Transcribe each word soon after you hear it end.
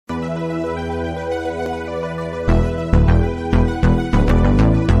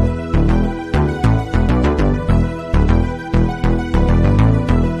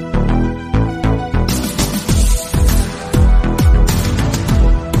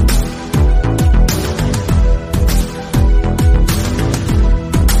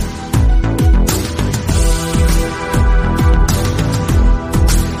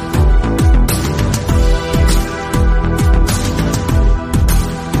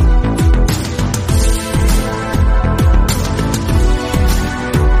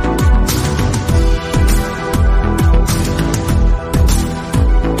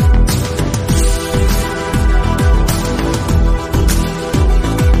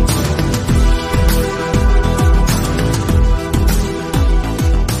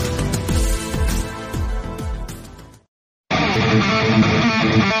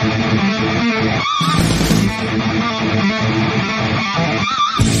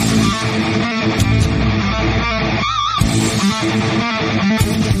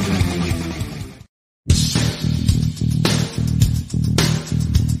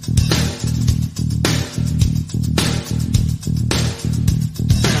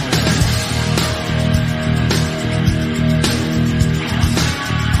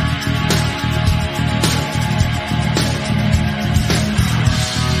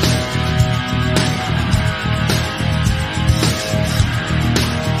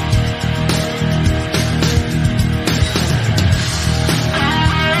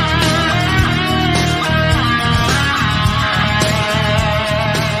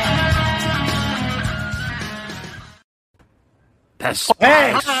the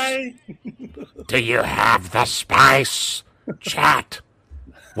spice? Hi. Do you have the spice? Chat.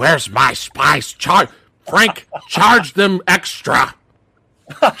 Where's my spice? Frank, charge them extra.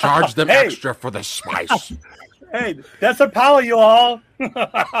 Charge them extra for the spice. Hey, that's the power, you all.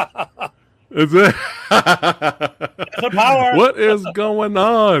 Is it? That's the power. What is going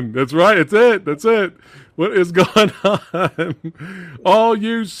on? That's right. It's it. That's it. What is going on? All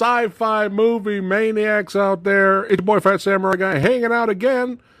you sci-fi movie maniacs out there. It's your boy Fat Samurai Guy hanging out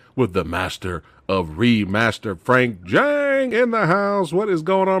again with the master of remaster, Frank Jang, in the house. What is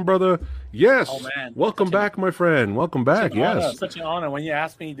going on, brother? Yes. Oh, man. Welcome back, my friend. Welcome back. Yes. Such an honor. When you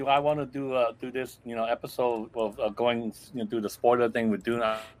asked me, do I want to do this, episode of going through the spoiler thing with DUNE,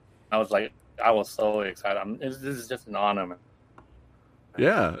 I was like, I was so excited. This is just an honor, man.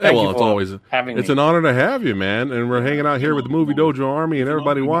 Yeah. Thank well, you it's for always having it's me. an honor to have you, man. And we're hanging out here with the Movie Dojo Army and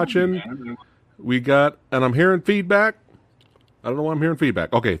everybody watching. We got, and I'm hearing feedback. I don't know why I'm hearing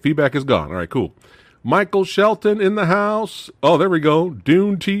feedback. Okay, feedback is gone. All right, cool. Michael Shelton in the house. Oh, there we go.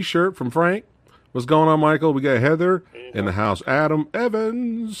 Dune t-shirt from Frank. What's going on, Michael? We got Heather in the house. Adam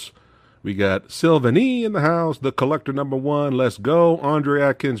Evans. We got Sylvanie in the house. The Collector #1. Let's go. Andre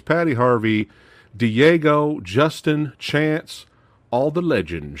Atkins, Patty Harvey, Diego, Justin, Chance, all the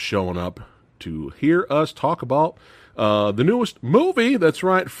legends showing up to hear us talk about the newest movie. That's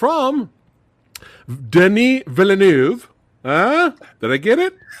right, from Denis Villeneuve. Huh? Did I get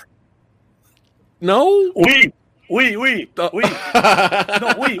it? No? Oui. No, oui.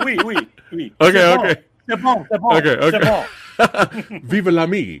 Okay. C'est bon. Okay. Vive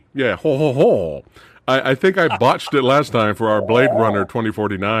l'ami. Yeah, ho, ho, ho. I think I botched it last time for our Blade Runner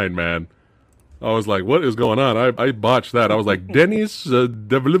 2049, man. I was like, what is going on? I botched that. I was like, Denis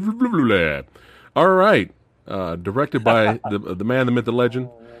All right. Directed by the man, the myth, the legend.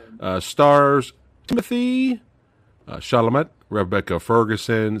 Stars Timothy Chalamet, Rebecca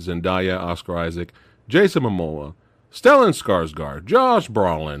Ferguson, Zendaya, Oscar Isaac, Jason Momoa, Stellan Skarsgård, Josh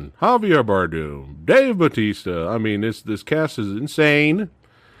Brolin, Javier Bardem, Dave Bautista. I mean, this cast is insane.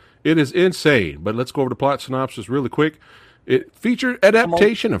 It is insane. But let's go over the plot synopsis really quick. It featured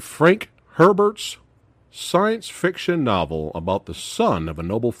adaptation of Frank Herbert's science fiction novel about the son of a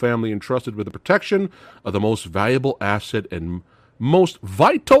noble family entrusted with the protection of the most valuable asset and most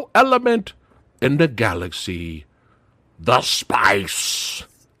vital element in the galaxy, the spice.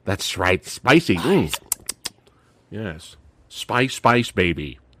 That's right, spicy. Yes, spice,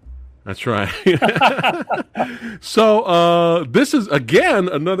 baby. That's right. So this is again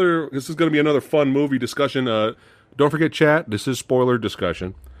This is going to be another fun movie discussion. Don't forget, chat. This is spoiler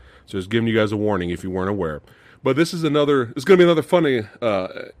discussion, so just giving you guys a warning if you weren't aware. But this is another. It's going to be another funny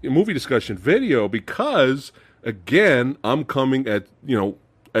movie discussion video because again, I'm coming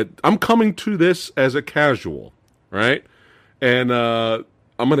I'm coming to this as a casual, right? And I'm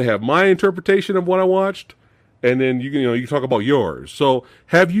going to have my interpretation of what I watched, and then you talk about yours. So,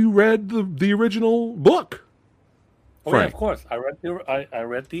 have you read the original book? Oh, yeah, of course. I read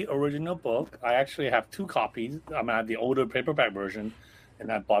the original book. I actually have two copies. I have the older paperback version,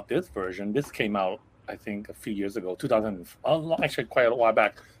 and I bought this version. This came out, I think, a few years ago, 2000. Actually, quite a while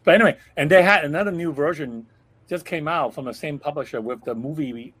back. But anyway, and they had another new version just came out from the same publisher with the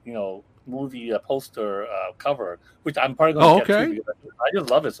movie poster cover, which I'm probably going to get to because I just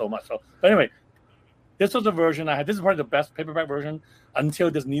love it so much. So, but anyway, this was the version I had. This is probably the best paperback version until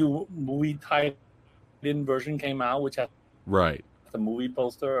this new movie tied-in version came out, which has the movie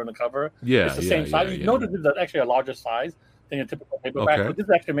poster on the cover. Yeah, it's the same size. You notice it's actually a larger size than a typical paperback, but this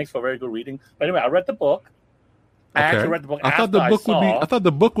actually makes for very good reading. But anyway, I read the book. I actually read the book. I thought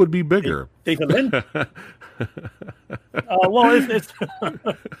the book would be bigger. Well, well,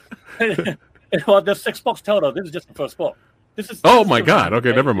 there's 6 books total. This is just the first book. Oh my God!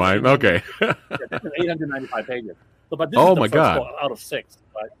 Okay, never mind. Okay. This is 895 pages. So, but this is the first book out of 6.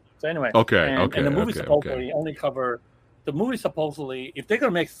 Right? So anyway, and the movie supposedly only cover. The movie supposedly, if they're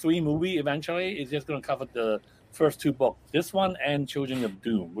going to make 3 movies eventually, it's just going to cover the first 2 books. This one and Children of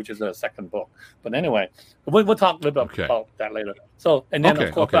Doom, which is the second book. But anyway, we'll talk a little bit about that later. So, and then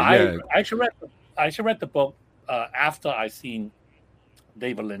of course, I actually read the book after I seen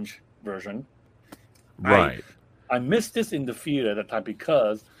David Lynch version. Right. I missed this in the theater at the time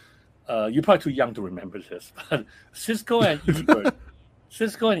because you're probably too young to remember this. But Siskel and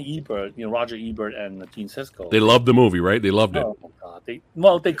Ebert, Roger Ebert and Gene Siskel. They loved the movie, right? They loved it. Oh my God!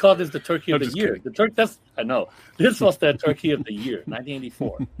 They called this the Turkey of the Year. I know. This was the Turkey of the Year,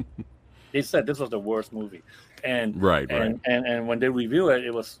 1984. They said this was the worst movie, and when they reviewed it,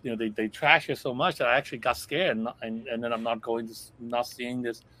 it was they trashed it so much that I actually got scared, and then I'm not seeing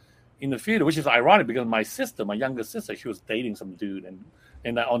this, in the theater, which is ironic because my younger sister, she was dating some dude,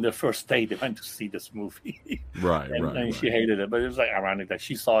 and on their first date, they went to see this movie. And she hated it, but it was like ironic that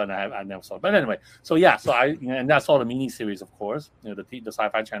she saw it and I never saw it. But anyway, so I saw the miniseries, of course, the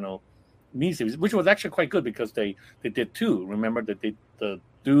Sci-Fi Channel miniseries, which was actually quite good because they did two. Remember that they did the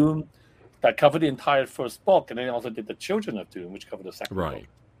Dune that covered the entire first book, and then they also did the Children of Dune, which covered the second book.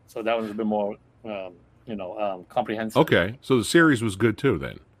 So that was a bit more, comprehensive. Okay, so the series was good too,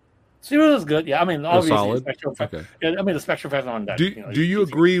 then. Series was good, yeah. I mean, obviously, solid. Okay. Yeah, I mean, the special effects on that. Do you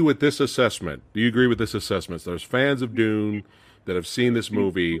agree with this assessment? Do you agree with this assessment? There's fans of Dune that have seen this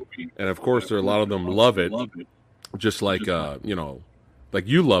movie, and of course, there are a lot of them love it, just like like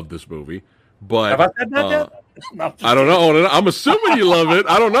you love this movie. But have I said that yet? No, I don't know. I'm assuming you love it.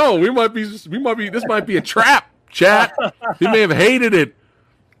 I don't know. We might be. This might be a trap, chat. He may have hated it.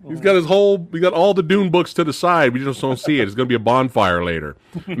 We got all the Dune books to the side. We just don't see it. It's going to be a bonfire later.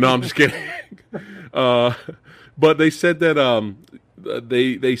 No, I'm just kidding. But they said that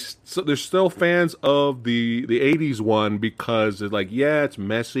they're still fans of the 80s one because it's like, yeah, it's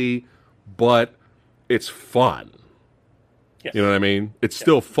messy, but it's fun. Yes. You know what I mean? It's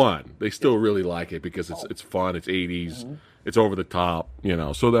still fun. They still really like it because it's fun. It's 80s. Mm-hmm. It's over the top,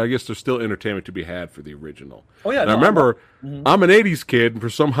 So I guess there's still entertainment to be had for the original. Oh yeah. And I remember I'm an '80s kid,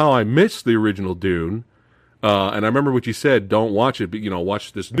 and somehow I missed the original Dune. And I remember what you said: don't watch it, but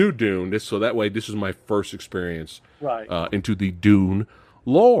watch this new Dune. So that way, this is my first experience into the Dune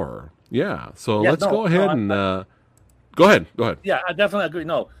lore. Yeah. So let's go ahead and go ahead. Yeah, I definitely agree.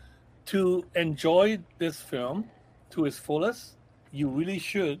 No, to enjoy this film to its fullest, you really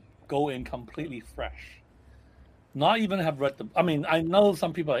should go in completely fresh. Not even have read I mean, I know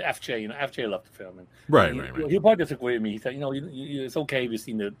some people like FJ. FJ loved the film, and right. He'll probably disagree with me. He said, it's okay if you've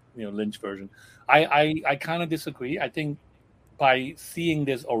seen the Lynch version. I kind of disagree. I think by seeing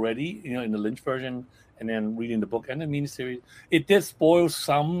this already, in the Lynch version, and then reading the book and the miniseries, it did spoil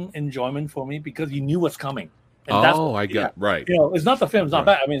some enjoyment for me because you knew what's coming. And right. It's not the film. It's not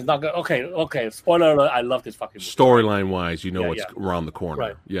bad. I mean, it's not good. Okay. Spoiler alert. I love this fucking movie. Storyline wise, what's around the corner.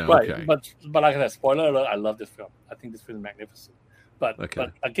 Right. Yeah. Right. Okay. But like I said, spoiler alert. I love this film. I think this film is magnificent. But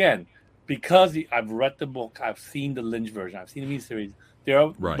again, because I've read the book, I've seen the Lynch version, I've seen the miniseries.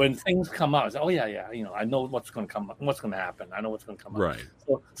 When things come out, I say, I know what's going to come, what's going to happen. I know what's going to come out. Right.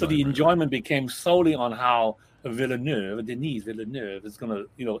 So the enjoyment became solely on how Denis Villeneuve is going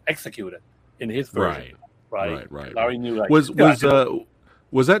to execute it in his version. Right. I already knew. Was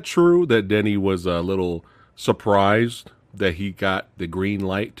that true that Denny was a little surprised that he got the green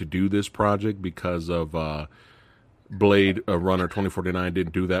light to do this project because of Blade Runner 2049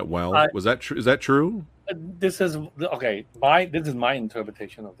 didn't do that well? Was that true? Is that true? This is okay. This is my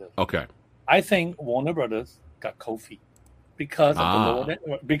interpretation of this. Okay. I think Warner Brothers got cold feet because of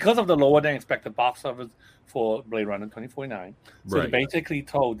the lower than expected box office for Blade Runner 2049. So they basically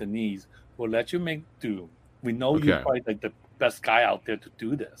told Denise, "We'll let you make Dune. We know you're probably like the best guy out there to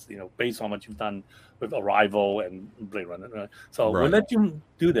do this, based on what you've done with Arrival and Blade Runner. Right? So we'll let you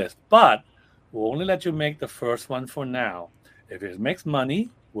do this, but we'll only let you make the first one for now. If it makes money,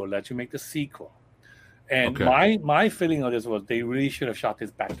 we'll let you make the sequel." And my feeling of this was they really should have shot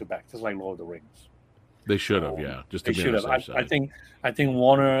this back to back, just like Lord of the Rings. They should have, just to be on the safe side. I think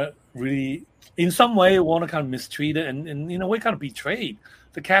Warner really, in some way, kind of mistreated and in a way kind of betrayed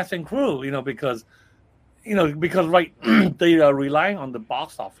the cast and crew, because they are relying on the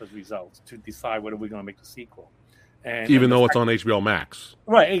box office results to decide whether we're going to make the sequel. And even though it's on HBO Max.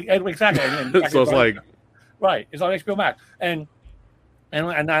 Right, exactly. And so it's like... Right, it's on HBO Max. And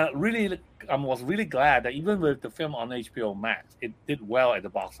I was really glad that even with the film on HBO Max, it did well at the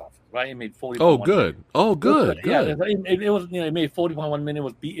box office. Right, it made 40. Oh, good. Yeah, it was. It made 40.1 million. It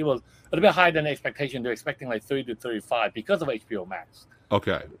was a little bit higher than the expectation. They're expecting like 30 to 35 because of HBO Max.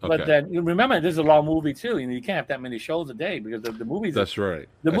 Okay. But then remember, this is a long movie too. You can't have that many shows a day because the movies. That's right.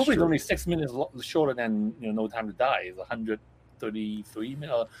 The movie is only 6 minutes shorter than No Time to Die. It's 133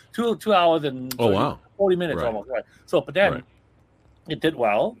 minutes, 2 hours and 40 minutes almost. Right. So, but then. It did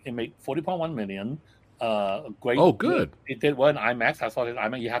well. It made 40.1 million. Great. Oh, good. It did well in IMAX. I saw it in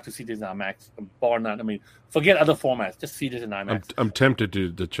IMAX. You have to see this in IMAX. Bar none. I mean, forget other formats. Just see this in IMAX. I'm tempted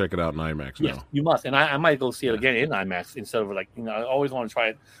to check it out in IMAX now. Yes, you must. And I might go see it again in IMAX instead of I always want to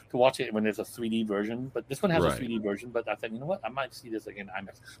try to watch it when there's a 3D version. But this one has a 3D version. But I said, you know what? I might see this again in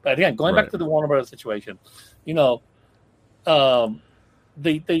IMAX. But again, going back to the Warner Brothers situation, they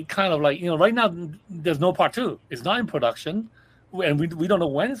kind of right now there's no part 2. It's not in production. And we don't know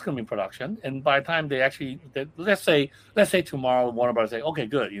when it's going to be in production. And by the time let's say tomorrow Warner Brothers say, okay,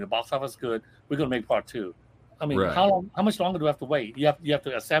 good, box office good, we're going to make part 2. I mean, Right. how much longer do we have to wait? You have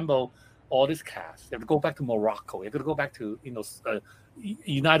to assemble all this cast. You have to go back to Morocco. You have to go back to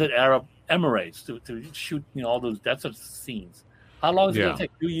United Arab Emirates to shoot all those desert scenes. How long is it going to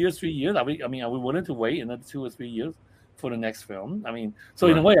take? 2 years, 3 years? Are we willing to wait another 2 or 3 years for the next film? I mean, so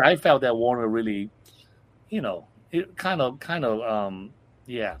in a way, I felt that Warner really, it kind of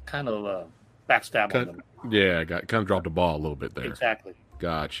backstabbed them. Yeah, kind of dropped the ball a little bit there. Exactly.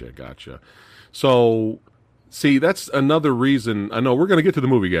 Gotcha. So, see, that's another reason. I know we're going to get to the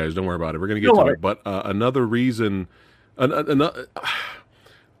movie, guys. Don't worry about it. We're going to get to it. But another reason. Are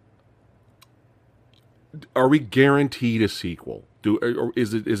we guaranteed a sequel? Or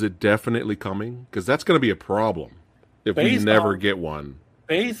is it definitely coming? Because that's going to be a problem if we never get one.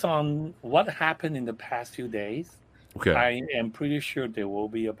 Based on what happened in the past few days, okay, I am pretty sure there will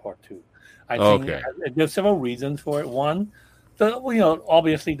be a part 2. I think there's several reasons for it. One,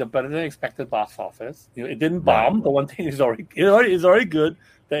 obviously the better than expected box office. It didn't bomb. Right. The one thing is already good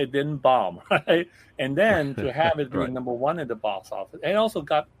that it didn't bomb, right? And then to have it being number 1 in the box office, and also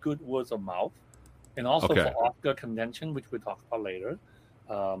got good words of mouth, and also for Oscar contention, which we'll talk about later.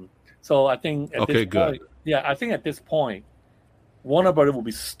 So I think at this point, I think at this point, Warner Brothers will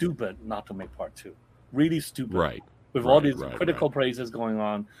be stupid not to make part 2. Really stupid, right? With all these critical praises going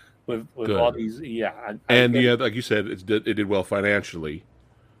on. With all these, like you said, it did well financially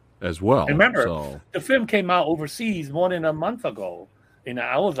as well. And remember, the film came out overseas more than a month ago, and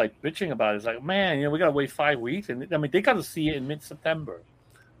I was like bitching about it. It's like, man, we gotta wait 5 weeks, and I mean, they got to see it in mid-September.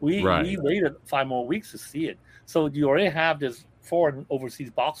 We waited 5 more weeks to see it, so you already have this foreign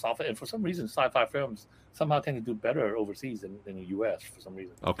overseas box office, and for some reason, sci-fi films somehow tend to do better overseas than the U.S. for some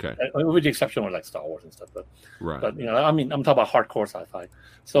reason. Okay, with the exception of like Star Wars and stuff, but right. I mean, I'm talking about hardcore sci-fi.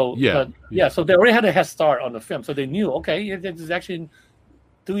 So so they already had a head start on the film, so they knew it is actually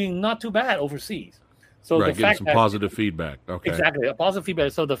doing not too bad overseas. So the getting fact some positive feedback. Okay, exactly, a positive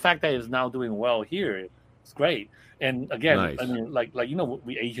feedback. So the fact that it's now doing well here is great. And again, I mean, like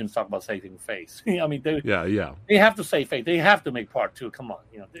we Asians talk about saving face. I mean, they have to save face. They have to make part 2. Come on,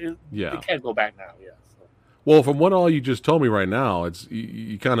 they can't go back now. Yeah. So. Well, from what all you just told me right now, it's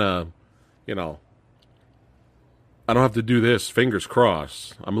you kind of, I don't have to do this. Fingers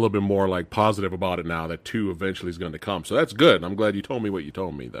crossed. I'm a little bit more like positive about it now that 2 eventually is going to come. So that's good. I'm glad you told me what you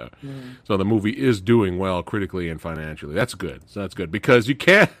told me there. Mm-hmm. So the movie is doing well critically and financially. That's good. So that's good because you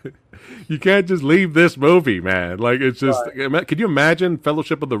can't just leave this movie, man. Like it's just. Right. Could you imagine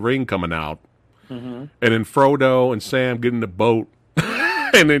Fellowship of the Ring coming out, and then Frodo and Sam get in the boat,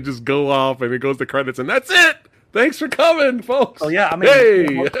 and then just go off, and it goes to credits, and that's it. Thanks for coming, folks. Oh yeah, I mean,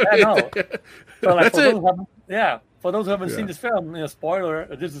 hey, so, like, that's it. For those who haven't seen this film, spoiler,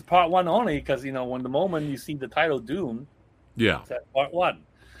 this is part 1 only because, when the moment you see the title DUNE, it's at part 1.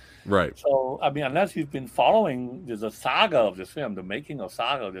 Right. So, I mean, unless you've been following the saga of this film, the making of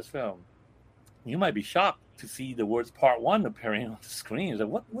saga of this film, you might be shocked to see the words part 1 appearing on the screen. It's like,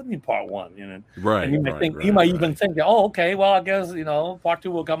 what do you mean part 1? Right. And you might even think, okay, well, I guess, part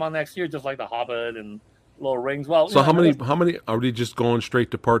 2 will come on next year, just like The Hobbit and Lord of the Rings. Well, so how many are they just going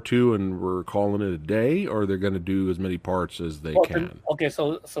straight to part 2 and we're calling it a day, or they're going to do as many parts as they can? Okay,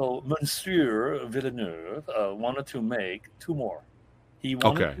 so Monsieur Villeneuve wanted to make 2 more. He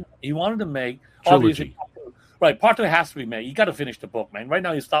wanted to make trilogy. Right, part 2 has to be made. You got to finish the book, man. Right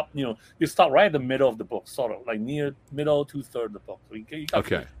now, you stop right at the middle of the book, sort of like near middle 2/3 of the book. So you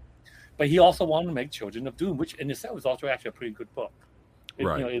got But he also wanted to make Children of Dune, which in itself is also actually a pretty good book.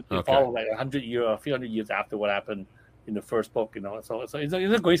 It followed like 100 years, a few hundred years after what happened in the first book. So it's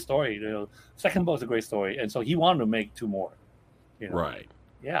a great story. Second book is a great story, and so he wanted to make 2 more. Right.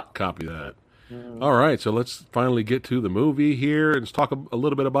 Yeah. Copy that. Mm-hmm. All right, so let's finally get to the movie here and let's talk a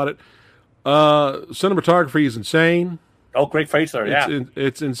little bit about it. Cinematography is insane. Oh, great phaser! Yeah,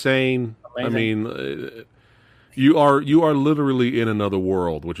 it's insane. Amazing. I mean, you are literally in another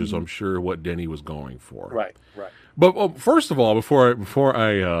world, which is, I'm sure, what Denny was going for. Right. But first of all, before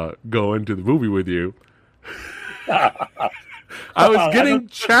I go into the movie with you, I was getting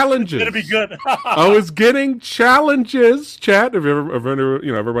challenges. It's gonna be good. I was getting challenges. Chat, if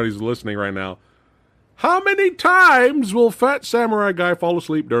everybody's listening right now. How many times will Fat Samurai Guy fall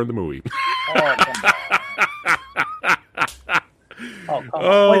asleep during the movie? Oh, come on.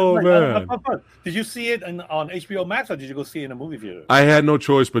 Oh, man. Did you see it on HBO Max, or did you go see it in a movie theater? I had no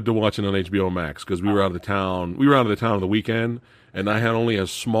choice but to watch it on HBO Max because we were out of the town. We were out of the town on the weekend, and I had only a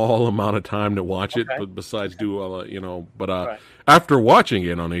small amount of time to watch it. But besides But after watching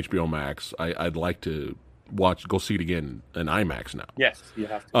it on HBO Max, I'd like to go see it again in IMAX now. Yes, you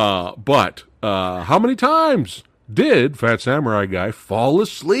have to. But how many times did Fat Samurai Guy fall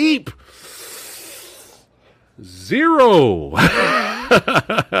asleep? 0.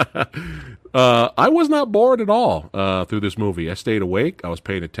 I was not bored at all through this movie. I stayed awake. I was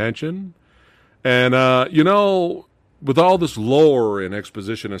paying attention. And, with all this lore and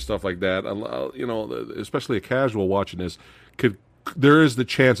exposition and stuff like that, especially a casual watching this, there is the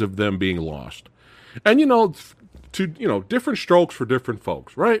chance of them being lost. And, different strokes for different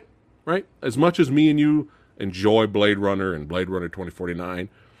folks, right? Right? As much as me and you enjoy Blade Runner and Blade Runner 2049,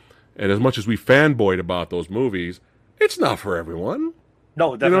 and as much as we fanboyed about those movies, it's not for everyone.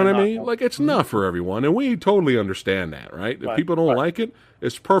 No, definitely you know what not. I mean? No. Like, it's not for everyone, and we totally understand that, right? If people don't like it,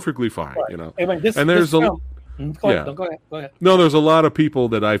 it's perfectly fine, Hey, man, and there's Go ahead. No, there's a lot of people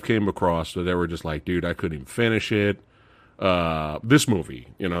that I've came across that they were just like, dude, I couldn't even finish it. This movie,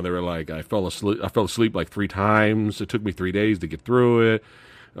 they were like, I fell asleep like 3 times. It took me 3 days to get through it.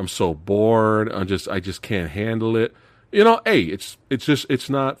 I'm so bored. I just can't handle it. Hey, it's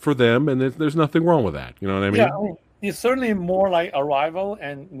not for them, and there's nothing wrong with that. You know what I mean? Yeah, it's certainly more like Arrival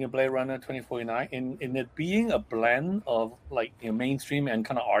and Blade Runner 2049 in it being a blend of like mainstream and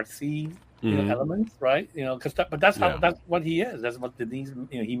kind of artsy elements, right? But that's what he is. That's what Denis.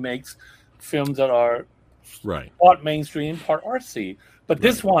 He makes films that are part mainstream, part artsy. But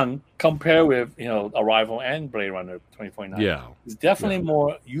this one, compared with Arrival and Blade Runner 2049, is definitely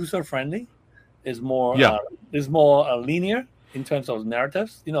more user friendly. Is more linear in terms of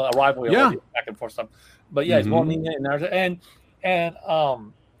narratives. Arrival, back and forth stuff. But it's more linear in narrative. And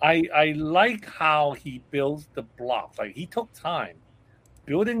I like how he builds the blocks. Like, he took time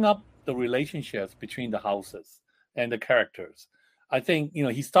building up the relationships between the houses and the characters. I think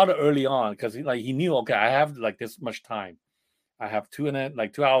he started early on because he knew, okay, I have like this much time. I have 2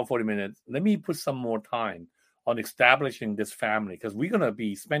 hours 40 minutes. Let me put some more time on establishing this family, because we're gonna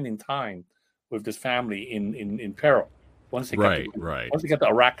be spending time with this family in peril once they get to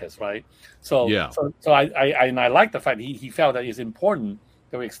Arrakis, right? So I like the fact he felt that it's important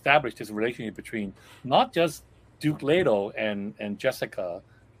that we establish this relationship between not just Duke Leto and Jessica,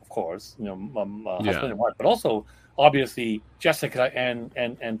 of course, husband and wife, but also obviously Jessica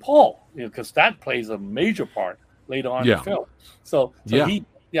and Paul, because that plays a major part later on in the film. So he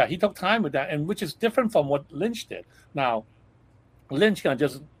took time with that, and which is different from what Lynch did. Now, Lynch can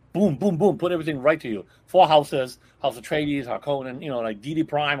just boom, boom, boom, put everything right to you. 4 houses, House Atreides, Harkonnen, like DD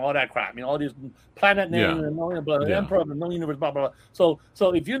Prime, all that crap. All these planet names, Emperor, no universe, blah, blah, blah. So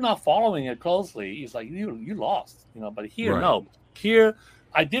if you're not following it closely, it's like you lost. But here, no. Here,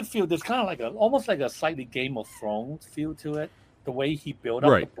 I did feel there's kind of like almost like a slightly Game of Thrones feel to it. The way he built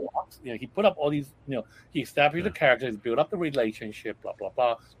up the blocks, he put up all these, he established the characters, built up the relationship, blah blah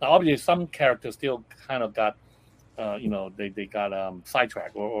blah. Now, obviously, some characters still kind of got, they got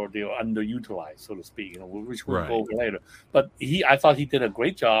sidetracked or they were underutilized, so to speak. Which we'll go over later. But I thought he did a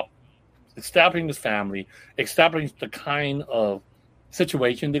great job establishing this family, establishing the kind of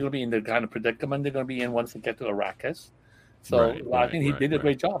situation they're going to be in, the kind of predicament they're going to be in once they get to Arrakis. So I think he did a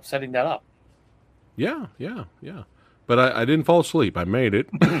great job setting that up. Yeah. But I didn't fall asleep. I made it.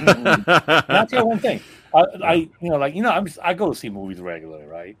 That's the one thing. I go to see movies regularly,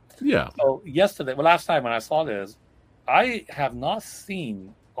 right? Yeah. So last time when I saw this, I have not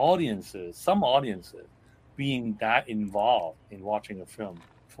seen some audiences being that involved in watching a film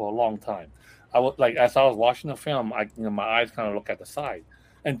for a long time. As I was watching the film, my eyes kind of look at the side,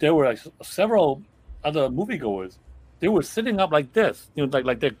 and there were several other moviegoers. They were sitting up like this,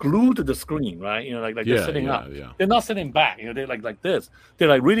 like they're glued to the screen, right? They're sitting up. Yeah. They're not sitting back, they're like this. They're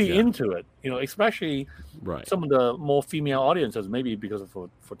like really into it, especially some of the more female audiences, maybe because of for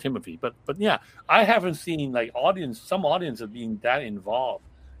Timothy. But yeah, I haven't seen some audiences being that involved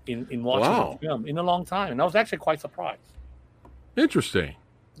in watching the film in a long time, and I was actually quite surprised. Interesting.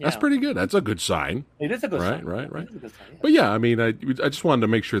 Yeah. That's pretty good. That's a good sign. It is a good sign. Right. But yeah, I just wanted to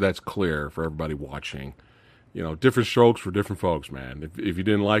make sure that's clear for everybody watching. Different strokes for different folks, man. If you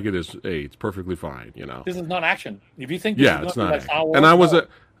didn't like it, it's perfectly fine. This is not action. If you think it's not action. And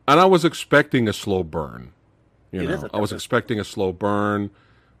I was expecting a slow burn. I was expecting a slow burn.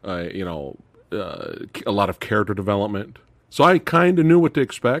 A lot of character development. So I kind of knew what to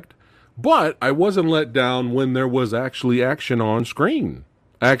expect, but I wasn't let down when there was actually action on screen.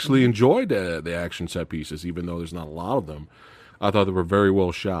 I actually enjoyed the action set pieces, even though there's not a lot of them. I thought they were very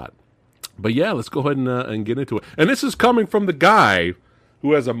well shot. But yeah, let's go ahead and get into it. And this is coming from the guy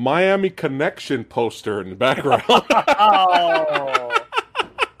who has a Miami Connection poster in the background.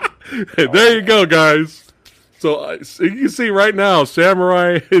 There you go, guys. So you can see right now,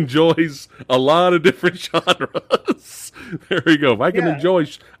 Samurai enjoys a lot of different genres. There you go. If I can enjoy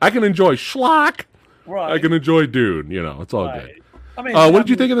schlock. Right. I can enjoy Dune. It's all good. I mean, what did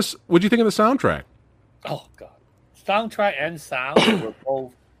you think of this? What did you think of the soundtrack? Oh God. soundtrack and sound were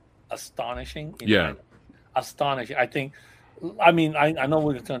both astonishing. Astonishing. I think. I mean, I know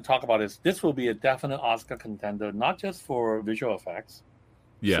we're going to talk about this. This will be a definite Oscar contender, not just for visual effects,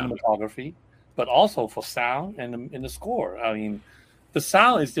 cinematography, but also for sound and in the score. I mean, the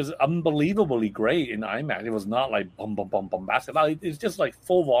sound is just unbelievably great in IMAX. It was not like boom, boom, boom, bombastic. It's just like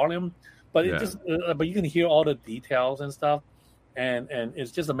full volume, but it just but you can hear all the details and stuff, and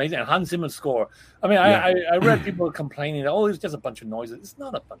it's just amazing. And Hans Zimmer's score. I mean, I read people complaining that it's just a bunch of noises. It's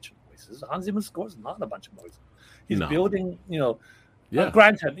not a bunch of noises. Hans Zimmer's score is not a bunch of noises. He's building,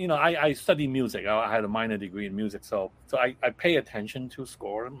 granted, I study music. I had a minor degree in music, so I pay attention to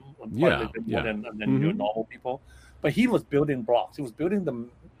score more than normal people. But he was building blocks. He was building the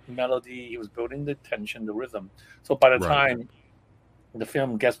melody. He was building the tension, the rhythm. So by the time the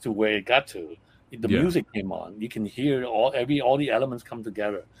film gets to where it got to, the music came on. You can hear all the elements come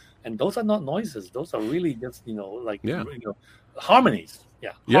together, and those are not noises. Those are really just harmonies.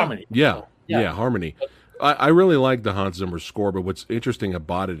 Harmony. Harmony. I really like the Hans Zimmer score, but what's interesting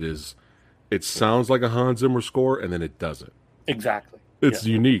about it is it sounds like a Hans Zimmer score, and then it doesn't. Exactly. It's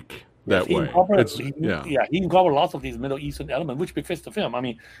unique that way. He incorporated lots of these Middle Eastern elements, which befits the film. I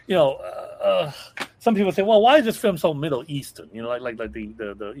mean, some people say, well, why is this film so Middle Eastern? Like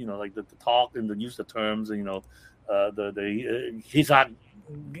the talk and the use of terms, he's not,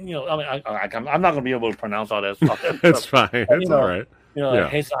 I'm not going to be able to pronounce all that stuff. It's fine. It's all right.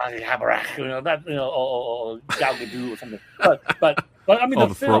 Habarak, or Galgadoo or something. But I mean,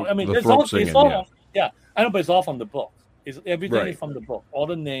 the film. I mean, it's all I know, but it's all from the book. Everything is from the book. All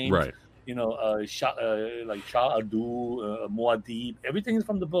the names, like Shah Adu, Muad'Dib, everything is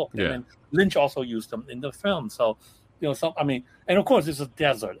from the book. And then Lynch also used them in the film. So, and of course, it's a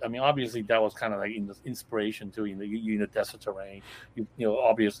desert. I mean, obviously, that was kind of like in the inspiration too. You're in a desert terrain.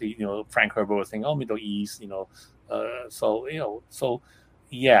 Obviously, Frank Herbert was saying, Middle East. I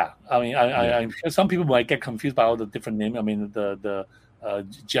mean, I'm sure some people might get confused by all the different names. I mean, the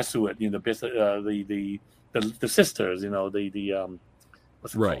Jesuit, the sisters, what's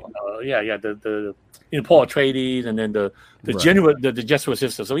it called? The Paul Atreides, and then the Jesuit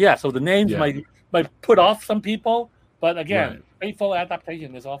sisters. So the names might put off some people, but again, faithful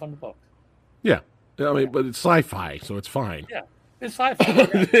adaptation is all from the book. Yeah, I mean, but it's sci-fi, so it's fine. Yeah, it's sci-fi.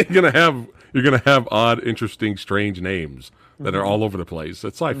 You're gonna have odd, interesting, strange names that are all over the place.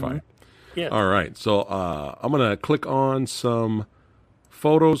 It's sci-fi. Mm-hmm. Yeah. All right, so I'm gonna click on some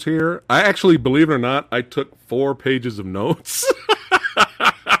photos here. I actually, believe it or not, I took 4 pages of notes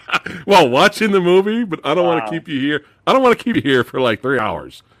while watching the movie, but I don't want to keep you here. I don't want to keep you here for like 3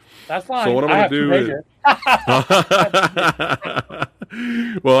 hours. That's fine. So what I'm going to do is,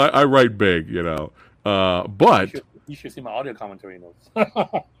 well, I write big, but you should see my audio commentary notes.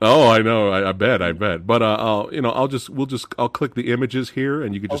 Oh, I know. I bet. But I'll click the images here,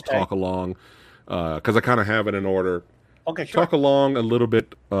 and you can just talk along because I kind of have it in order. Okay, sure. Talk along a little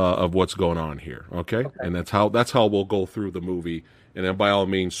bit of what's going on here, okay? And that's how we'll go through the movie, and then by all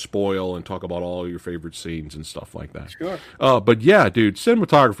means spoil and talk about all your favorite scenes and stuff like that. Sure. But yeah, dude,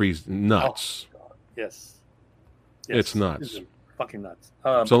 cinematography's nuts. Oh, yes. It's nuts. It's fucking nuts.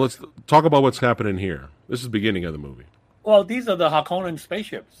 So let's talk about what's happening here. This is the beginning of the movie. Well, these are the Harkonnen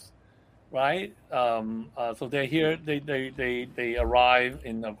spaceships, right? So they're here. They arrive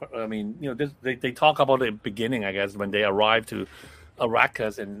in. I mean, they talk about the beginning, I guess, when they arrived to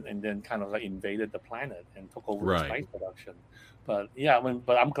Arrakis and then kind of like invaded the planet and took over the space production. But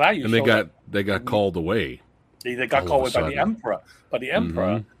but I'm glad you. And they got called away. They got called away by the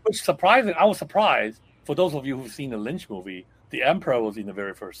Emperor. Which surprising. I was surprised. For those of you who've seen the Lynch movie, the Emperor was in the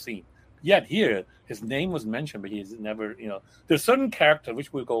very first scene. Yet here, his name was mentioned, but he's never. There's certain characters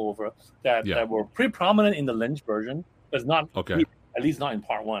which we'll go over that were pretty prominent in the Lynch version, but not at least not in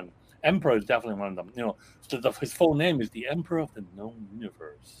part 1. Emperor is definitely one of them. His full name is the Emperor of the Known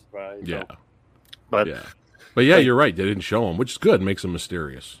Universe, right? Yeah, so, but you're right. They didn't show him, which is good. Makes him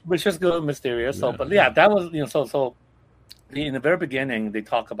mysterious. Which is good, mysterious. So, that was so. In the very beginning, they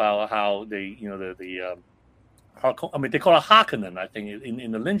talk about how they they call it Harkonnen. I think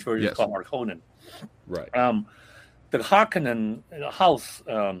in the Lynch version, it's called Harkonnen. Right. The Harkonnen house,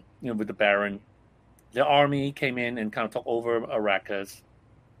 with the Baron, the army came in and kind of took over Arrakis,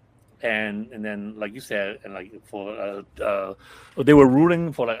 and then, like you said, and like for they were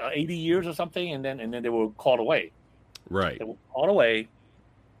ruling for like 80 years or something, and then they were called away. Right. They were called away,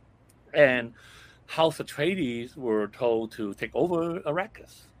 and House Atreides were told to take over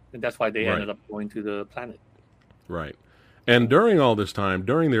Arrakis, and that's why they ended up going to the planet. Right. And during all this time,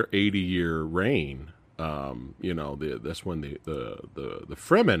 during their 80-year reign, that's when the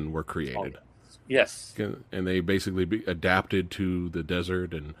Fremen were created. Yes. And they basically adapted to the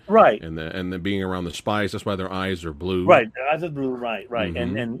desert and right, and then being around the spice. That's why their eyes are blue. Right, their eyes are blue. Right,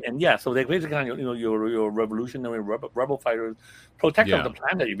 Mm-hmm. and yeah. So they basically kind of your revolutionary rebel fighters, protector of the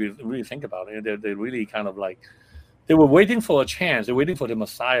planet. If you really think about it, they really kind of like they were waiting for a chance. They're waiting for the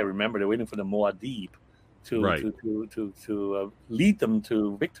Messiah. Remember, they're waiting for the Muad'Dib to lead them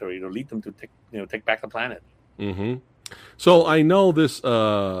to victory, to lead them to take back the planet. Mm-hmm. So I know this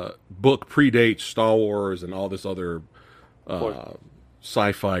book predates Star Wars and all this other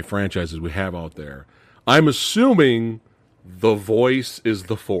sci-fi franchises we have out there. I'm assuming the voice is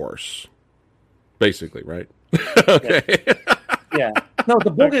the Force, basically, right? Okay. Yeah. No,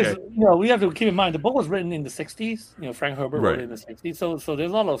 the book is, we have to keep in mind, the book was written in the 60s. Frank Herbert wrote it in the 60s. So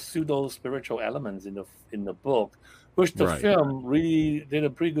there's a lot of pseudo-spiritual elements in the book, which the film really did a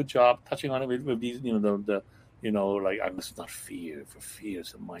pretty good job touching on it with these, like, I must not fear, for fear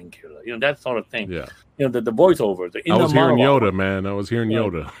is a mind killer. That sort of thing. Yeah. The voiceover, the inner monologue. I was hearing Yoda, man. I was hearing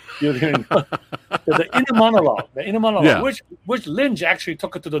Yoda. You're hearing the inner monologue, which Lynch actually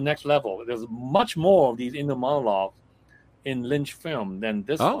took it to the next level. There's much more of these inner monologues in Lynch film than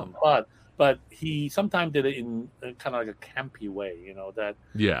this one, but he sometimes did it in kind of like a campy way, that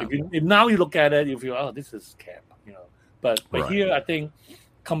if now you look at it, you feel, oh, this is camp, but here I think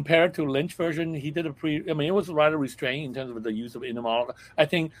compared to Lynch version, he did it was rather restrained in terms of the use of inner monologue. I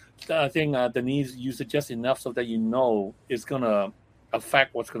think Denise used it just enough so that it's gonna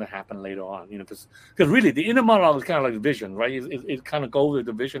affect what's going to happen later on, because really the inner monologue is kind of like a vision, right? It kind of goes with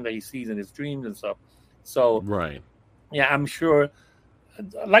the vision that he sees in his dreams and stuff. So yeah, I'm sure,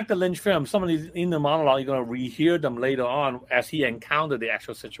 like the Lynch film, some of these inner monologue, you're going to rehear them later on as he encountered the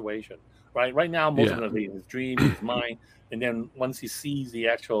actual situation, right? Right now, most of them are in his dream, his mind, and then once he sees the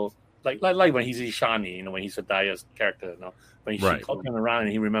actual, like when he sees Shani, when he's Zadaya's character, when she called him around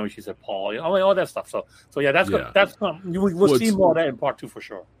and he remembers she said Paul, all that stuff. So yeah, that's we'll see more of that in part 2 for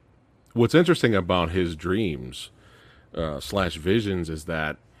sure. What's interesting about his dreams / visions is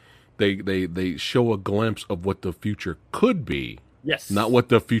that they show a glimpse of what the future could be. Yes. Not what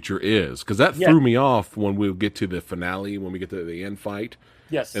the future is. Because that threw me off when we get to the finale, when we get to the end fight.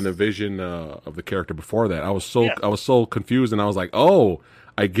 Yes. And the vision of the character before that. I was so confused, and I was like, oh,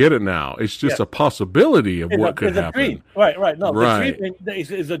 I get it now. It's just a possibility of what could happen. Dream. Right. No,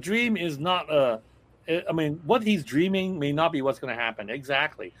 the dream is not what he's dreaming may not be what's going to happen.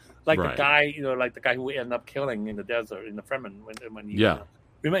 Exactly. Like the guy, like the guy who ended up killing in the desert, in the Fremen, when he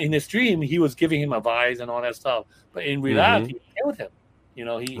remember, in his dream, he was giving him advice and all that stuff. But in reality, he killed him. He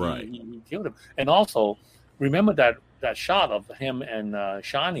killed him. And also, remember that shot of him and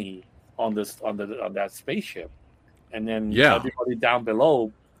Shani on that spaceship, and then everybody down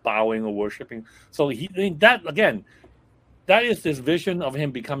below bowing or worshiping. So that is this vision of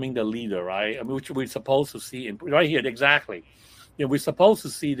him becoming the leader, right? Which we're supposed to see right here. Exactly. We're supposed to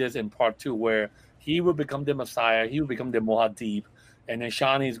see this in part 2, where he will become the Messiah. He will become the Muad'Dib. And then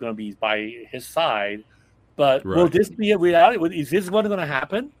Shani is going to be by his side, but will this be a reality? Is this what's going to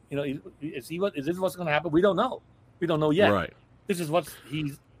happen? Is this what's going to happen? We don't know. We don't know yet. Right. This is what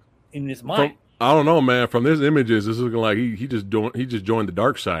he's in his mind. I don't know, man. From these images, this is looking like he just joined the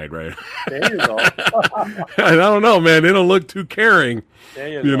dark side, right? There you go. And I don't know, man. They don't look too caring.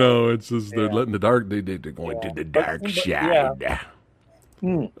 There you go. It's just they're letting the dark. They're going to the dark side. Yeah.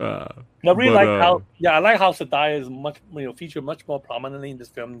 I really like how Zendaya is featured much more prominently in this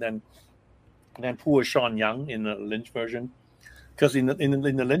film than poor Sean Young in the Lynch version. Because in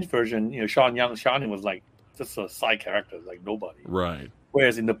the Lynch version, Sean was like just a side character, like nobody. Right.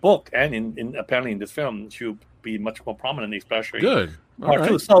 Whereas in the book and in apparently in this film, she'll be much more prominent, especially good. Part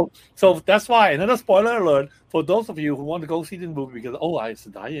 2. So that's why, another spoiler alert for those of you who want to go see this movie, because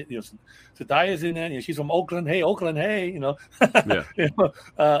Zendaya, Zendaya is in it. She's from Oakland. Hey, Oakland. Hey,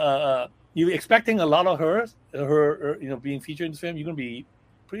 you're expecting a lot of her being featured in this film. You're gonna be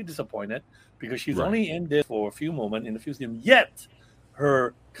pretty disappointed because she's only in this for a few moments in the few scenes. Yet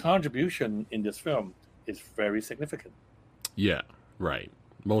her contribution in this film is very significant. Yeah. Right.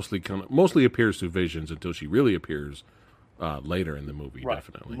 Mostly appears through visions until she really appears later in the movie.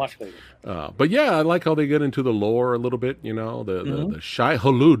 Definitely much later. But yeah, I like how they get into the lore a little bit. The Shai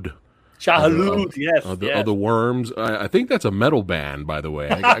Hulud. Yes. Of the worms. I think that's a metal band, by the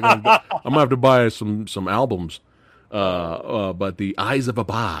way. I'm gonna have to buy some albums. But the Eyes of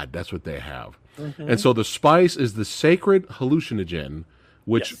Abad, that's what they have. And so the spice is the sacred hallucinogen,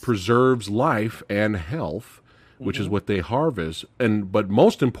 which preserves life and health, which is what they harvest. But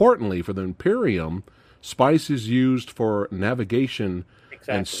most importantly, for the Imperium, spice is used for navigation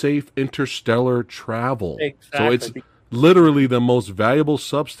and safe interstellar travel. Exactly. So literally the most valuable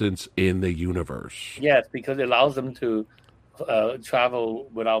substance in the universe. Yes, because it allows them to travel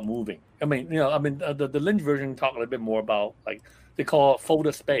without moving. I mean, the Lynch version talk a little bit more about, like, they call it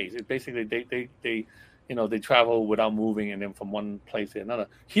folded space. It's basically they they travel without moving, and then from one place to another.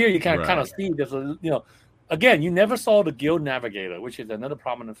 Here you can kind of see there's again, you never saw the Guild Navigator, which is another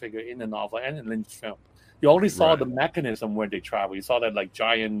prominent figure in the novel and in Lynch film. You only saw the mechanism where they travel. You saw that like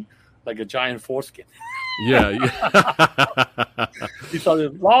a giant foreskin. Yeah. You saw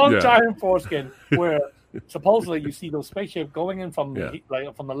this long giant foreskin where supposedly you see those spaceships going in from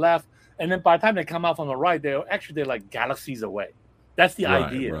from the left, and then by the time they come out from the right, they're like galaxies away. That's the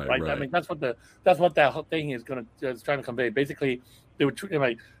idea, right? I mean, that's what that whole thing is trying to convey. Basically, they were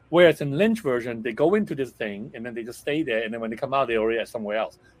like, whereas in Lynch version, they go into this thing and then they just stay there, and then when they come out, they're already at somewhere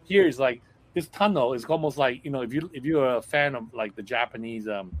else. Here is like this tunnel is almost like, if you're a fan of like the Japanese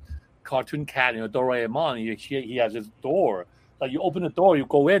cartoon cat, Doraemon, he has this door. Like you open the door, you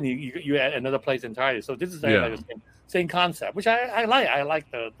go in, you're at another place entirely. So this is like the same concept, which I like. I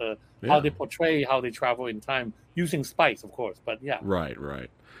like the how they portray how they travel in time using spice, of course. But yeah, right.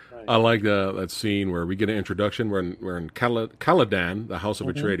 I like that scene where we get an introduction. We're in Caladan, the House of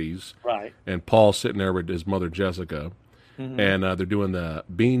Atreides, right? And Paul's sitting there with his mother Jessica, and they're doing the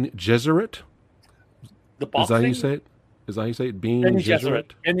Bean Gesserit. The boxing? Is that how you say it? Bean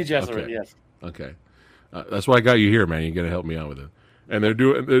Gesserit? Bene Gesserit, yes. Okay. That's why I got you here, man. You got to help me out with it.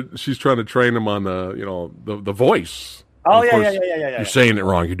 And she's trying to train him on the voice. Oh, yeah. You're saying it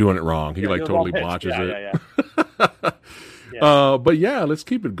wrong. You're doing it wrong. He totally botches it. But yeah, let's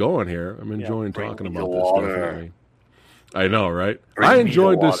keep it going here. I'm enjoying talking about this stuff. Really. I know, right? I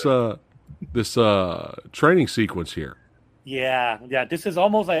enjoyed this training sequence here. Yeah. This is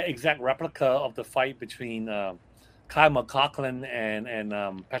almost an exact replica of the fight between Kyle MacLachlan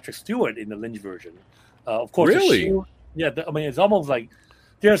and Patrick Stewart in the Lynch version. Of course, really? It's almost like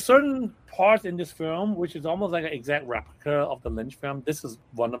there are certain parts in this film which is almost like an exact replica of the Lynch film. This is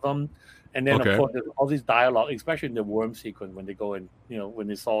one of them. And then, of course, there's all these dialogue, especially in the worm sequence when they go in, when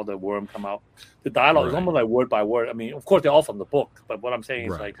they saw the worm come out. The dialogue is almost like word by word. I mean, of course, they're all from the book. But what I'm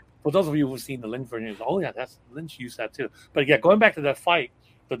saying is, like, for those of you who've seen the Lynch version, that's Lynch used that too. But yeah, going back to that fight,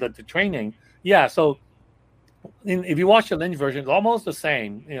 the training, so if you watch the Lynch version, it's almost the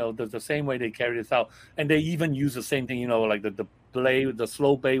same. The same way they carry this out. And they even use the same thing, like the blade, the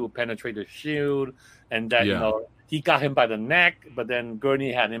slow blade will penetrate the shield. And that, he got him by the neck, but then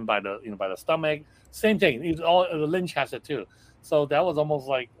Gurney had him by the stomach. Same thing. Lynch has it too. So that was almost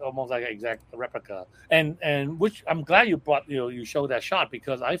like an exact replica. And which I'm glad you brought you showed that shot,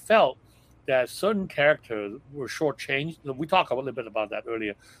 because I felt that certain characters were shortchanged. We talked a little bit about that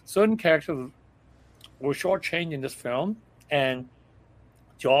earlier. Certain characters were shortchanged in this film, and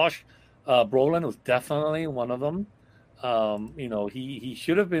Josh Brolin was definitely one of them. He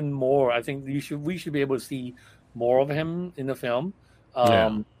should have been more. I think we should be able to see more of him in the film.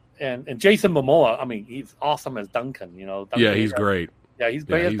 And Jason Momoa, I mean, he's awesome as Duncan. Duncan, he's great. Yeah, he's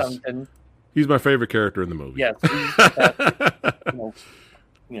great as Duncan. He's my favorite character in the movie. Yes,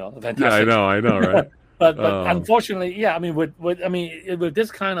 fantastic. Yeah, I know, right? But unfortunately, I mean, with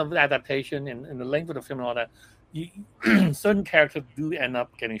this kind of adaptation and the length of the film and all that, certain characters do end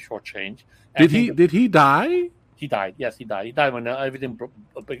up getting shortchanged. Did he die? He died. Yes, he died. He died when everything broke.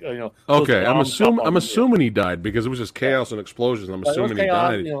 Okay, I'm assuming he died because it was just chaos and explosions. I'm assuming he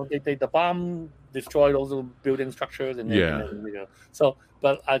died. The bomb destroyed all the building structures and So,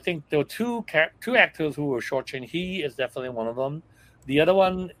 but I think there were two actors who were shortchanged. He is definitely one of them. The other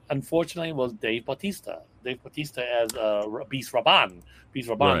one, unfortunately, was Dave Bautista. Dave Bautista as Beast Raban. Beast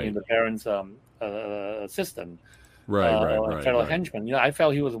Raban in the Baron's assistant. Fellow henchman. I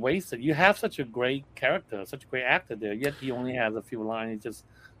felt he was wasted. You have such a great character, such a great actor there, yet he only has a few lines. He's just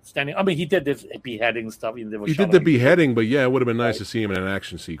standing. I mean, he did this beheading stuff. He did the beheading, but it would have been nice to see him in an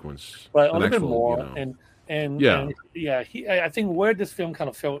action sequence. Right, a little bit more. I think where this film kind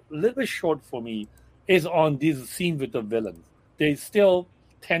of felt a little bit short for me is on these scenes with the villains. They still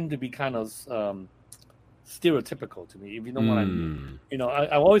tend to be kind of stereotypical to me, if you know what I mean.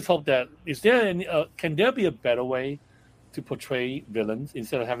 I always hope that can there be a better way to portray villains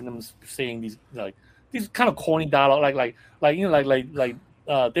instead of having them saying these kind of corny dialogue, like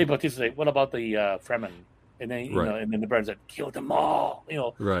Dave Bautista say, "What about the Fremen?" And then and then the bird said, "Kill them all."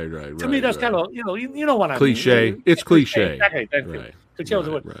 Right. To me, that's kind of you know what I mean. Cliche. It's cliche. Exactly. Cliche was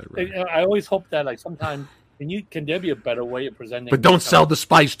the word. I always hope that sometimes can there be a better way of presenting? But don't sell the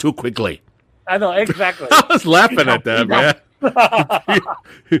spice too quickly. I know, exactly. I was laughing at that, man.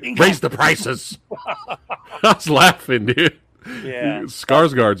 Raise the prices. I was laughing, dude. Yeah.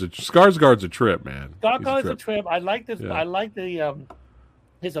 Skarsgård's a trip, man. Skarsgård's a trip. I like this. Yeah. I like the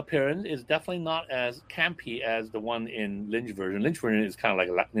his appearance is definitely not as campy as the one in Lynch version. Lynch version is kind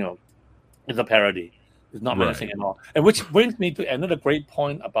of like, it's a parody. It's not menacing at all. And which brings me to another great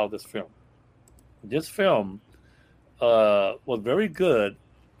point about this film. This film was very good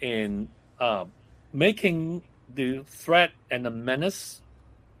in making the threat and the menace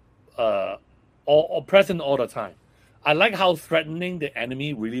all present all the time. I like how threatening the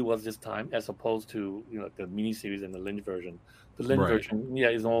enemy really was this time, as opposed to the miniseries and the Lynch version. The Lynch version,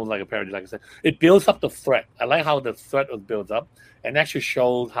 is almost like a parody. Like I said, it builds up the threat. I like how the threat was built up and actually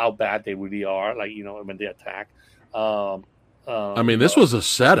shows how bad they really are. Like when they attack. I mean, this was a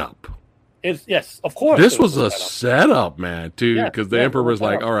setup. Yes, of course. This was a setup, man, too, because the Emperor was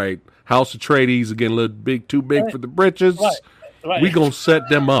like, "All right, House Atreides again, a little too big for the britches. Right. We gonna set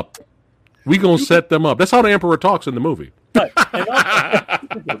them up. That's how the Emperor talks in the movie. Right.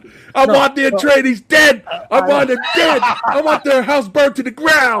 I want the Atreides dead. I want them dead. I want their house burned to the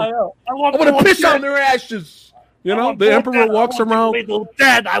ground. I want to piss on their ashes. The Emperor walks around.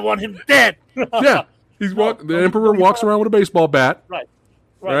 Dead. I want him dead. Yeah, the Emperor walks around with a baseball bat. Right.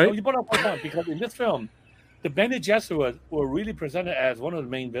 No, you brought up a point, because in this film, the Bene Gesserit were really presented as one of the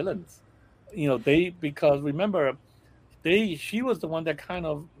main villains. Because remember, she was the one that kind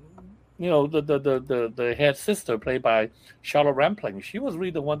of, the head sister played by Charlotte Rampling. She was really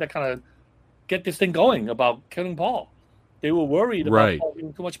the one that kind of get this thing going about killing Paul. They were worried about Paul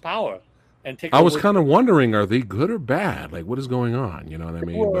getting too much power and take. I was kind of wondering, are they good or bad? Like, what is going on? You know what I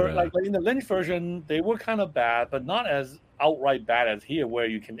mean? Like in the Lynch version, they were kind of bad, but not as outright bad as here, where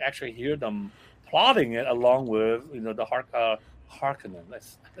you can actually hear them plotting it along with the Harkonnen.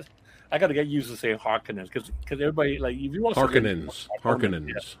 I got to get used to saying Harkonnen because everybody, like, if you want Harkonnens.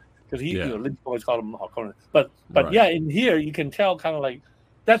 Because Lynch always called them Harkonnen. But in here you can tell kind of like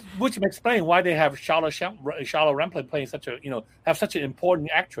that, which explains why they have Charlotte Rampling playing such an important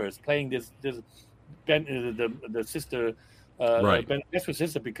actress playing the sister, Ben Gesserit's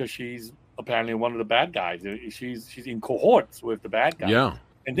sister, because she's apparently one of the bad guys. She's in cohorts with the bad guys. Yeah.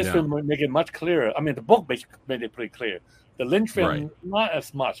 And this film would make it much clearer. I mean, the book made it pretty clear. The Lynch film, not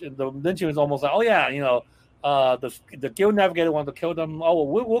as much. The Lynch film is almost like, the Guild Navigator wanted to kill them. Oh,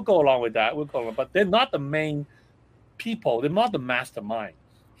 we'll go along with that. But they're not the main people. They're not the mastermind.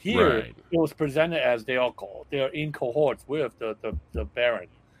 Here, it was presented as they are in cohorts with the Baron.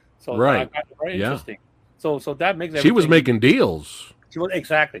 So very interesting. So that makes she was making deals. She was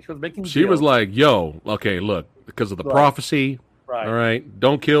making deals. She was like, "Yo, okay, look, because of the prophecy, all right,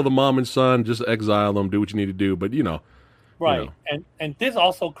 don't kill the mom and son, just exile them, do what you need to do." But right, and this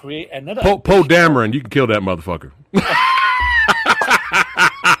also create another Poe Dameron. You can kill that motherfucker.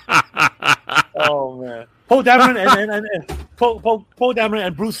 Oh man, Poe Dameron and Poe Dameron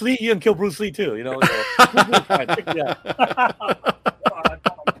and Bruce Lee. You can kill Bruce Lee too.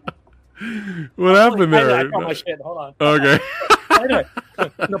 What happened there? I got my shit. Hold on. Okay.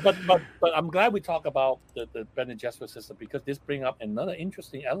 But I'm glad we talk about the Bene Gesserit system, because this brings up another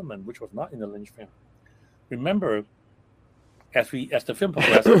interesting element which was not in the Lynch film. Remember, as the film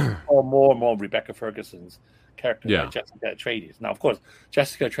progresses, more and more Rebecca Ferguson's character, like Jessica Atreides. Now, of course,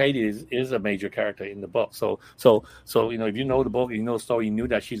 Jessica Atreides is a major character in the book. So if you know the book, you know the story, you knew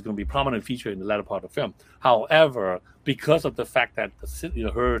that she's going to be a prominent feature in the latter part of the film. However, because of the fact that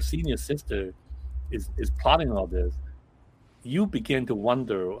her senior sister is plotting all this, you begin to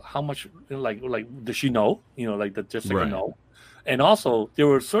wonder how much like does she know? Does Jessica know? And also, there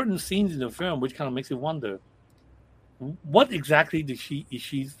were certain scenes in the film which kind of makes you wonder, what exactly is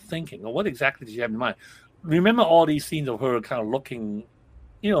she thinking, or what exactly did she have in mind? Remember all these scenes of her kind of looking,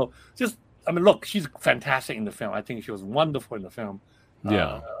 look, she's fantastic in the film. I think she was wonderful in the film.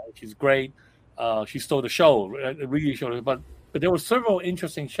 She's great. She stole the show, really showed it. But there were several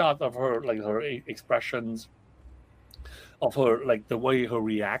interesting shots of her, like her expressions, of her, like the way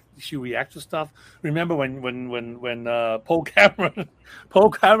she reacts to stuff. Remember when Poe Cameron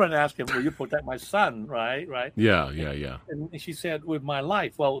asked him, "Will you protect my son?" Right? Yeah. And she said, "With my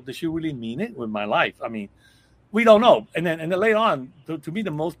life." Well, does she really mean it? With my life? I mean, we don't know. And then later on, to me,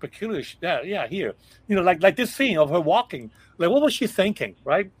 the most peculiar, here, like this scene of her walking. Like, what was she thinking?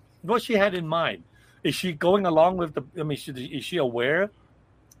 Right? What she had in mind? Is she going along with is she aware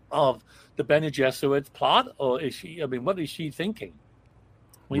of the Bene Gesserit's plot, or is she? I mean, what is she thinking?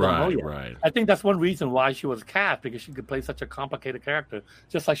 We don't know yet. Right. I think that's one reason why she was cast, because she could play such a complicated character,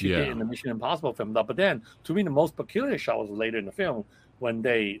 just like she did in the Mission Impossible film. But then, to me, the most peculiar shot was later in the film when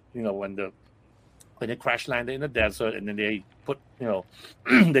they, when they crash landed in the desert, and then they put,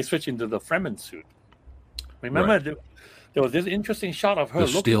 they switch into the Fremen suit. Remember, there was this interesting shot of her The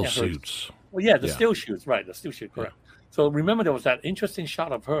looking still at her. suits. Well, yeah, the still shoots, right? The still shoot, correct. So remember, there was that interesting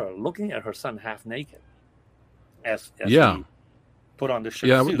shot of her looking at her son half naked, as he put on the suit.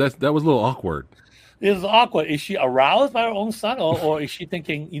 Yeah, that was a little awkward. It was awkward. Is she aroused by her own son, or is she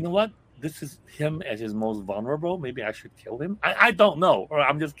thinking, you know what, this is him at his most vulnerable? Maybe I should kill him. I don't know, or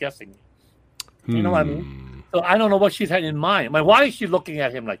I'm just guessing. You know what I mean? So I don't know what she's had in mind. I mean, why is she looking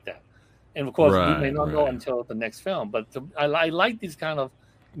at him like that? And of course, we may not know until the next film. But I like this kind of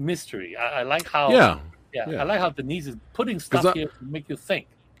mystery. I like how I like how Denise is putting stuff here to make you think.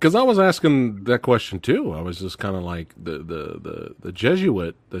 Because I was asking that question too. I was just kind of like the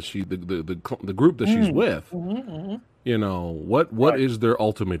Jesuit that the group that she's with. You know, what is their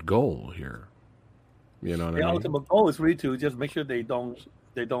ultimate goal here? You know what I mean? The ultimate goal is really to just make sure they don't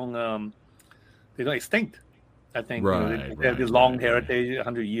extinct. I think they have this long heritage,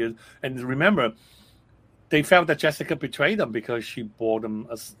 100 years, and remember, they felt that Jessica betrayed them because she bore them,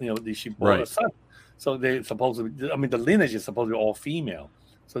 a son. So they supposedly, I mean, the lineage is supposed to be all female.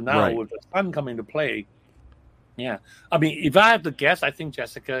 So now with the son coming to play, I mean, if I have to guess, I think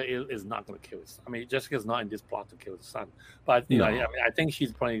Jessica is not going to kill his son. I mean, Jessica's not in this plot to kill his son, but I think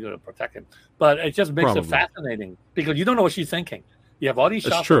she's probably going to protect him. But it just makes it fascinating because you don't know what she's thinking. You have all these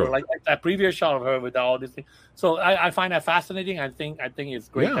shots of her, like that previous shot of her with all these things. So I find that fascinating. I think it's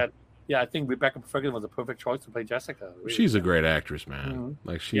great that. Yeah, I think Rebecca Ferguson was a perfect choice to play Jessica. Really. She's a great actress, man.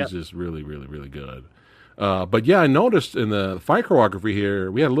 Like she's just really, really, really good. But I noticed in the fight choreography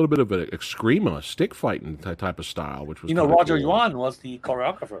here, we had a little bit of an Eskrima stick fighting type of style, which was Roger Yuan was the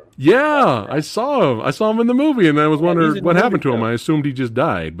choreographer. Yeah, I saw him in the movie, and I was wondering what happened to him. I assumed he just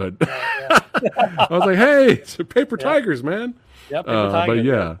died, but I was like, hey, it's Paper Tigers, man. Yeah, Paper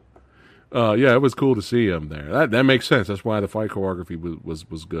Tigers. But it was cool to see him there. That makes sense. That's why the fight choreography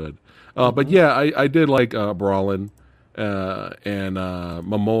was good. But I did like Brolin, and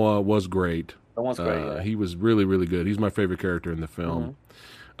Momoa was great. He was really, really good. He's my favorite character in the film.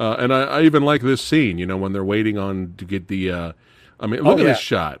 And I even like this scene, when they're waiting to get the. I mean, look at this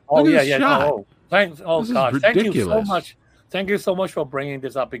shot. Look at this shot. Oh, thanks. Oh, this God. Is ridiculous. Thank you so much. Thank you so much for bringing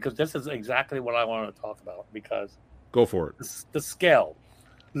this up because this is exactly what I wanted to talk about. Because go for it. The scale.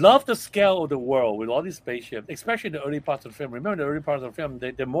 Love the scale of the world with all these spaceships, especially the early parts of the film. Remember the early parts of the film,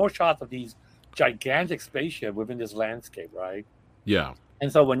 there are more shots of these gigantic spaceships within this landscape, right? Yeah. And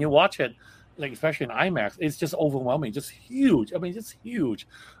so when you watch it, like especially in IMAX, it's just overwhelming, just huge. I mean, just huge.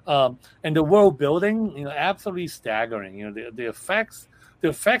 And the world building, absolutely staggering. The effects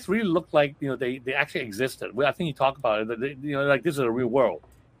really look like they actually existed. I think you talk about it. Like this is a real world.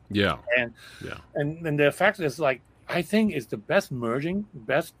 Yeah. And the effects is like. I think it's the best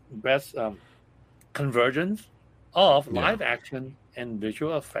convergence of live action and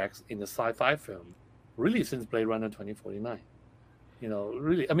visual effects in the sci-fi film, really since Blade Runner 2049.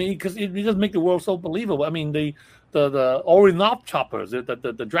 Really, I mean, because it just makes the world so believable. I mean, the Orinoco choppers,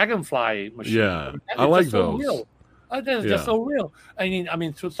 the dragonfly machine. Yeah, I like those. Real. That's just so real. I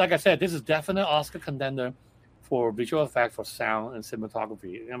mean, like I said, this is definitely an Oscar contender for visual effects, for sound and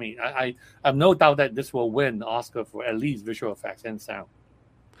cinematography. I mean, I have no doubt that this will win Oscar for at least visual effects and sound.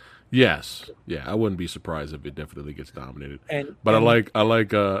 Yes, I wouldn't be surprised if it definitely gets nominated. But I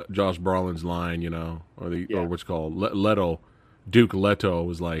like Josh Brolin's line, or what's called Leto, Duke Leto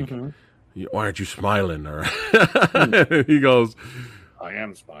was like, "Why aren't you smiling?" Or he goes, "I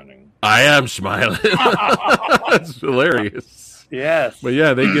am smiling. I am smiling." It's hilarious. Yes, but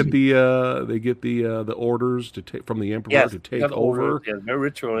they get the orders to take from the Emperor to take over. Yeah, very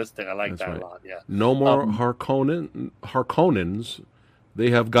ritualistic. I like that a lot. Yeah, no more Harkonnens. They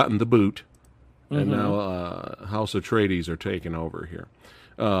have gotten the boot, and now House Atreides are taking over here.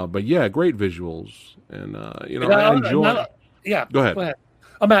 But great visuals, and I enjoy. Go ahead.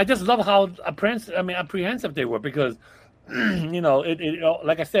 I mean, I just love how apprehensive they were because,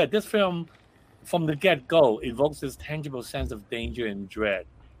 like I said, this film. From the get-go, evokes this tangible sense of danger and dread,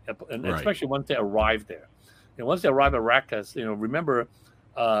 and especially once they arrive there. And once they arrive at Arrakis, remember,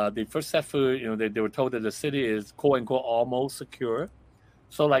 they first set foot. They were told that the city is "quote unquote" almost secure.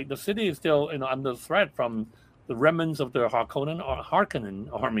 So, like, the city is still, under threat from the remnants of the Harkonnen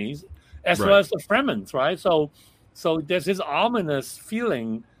armies, as well as the Fremens, right? So there's this ominous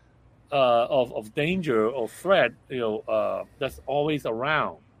feeling of danger or threat, that's always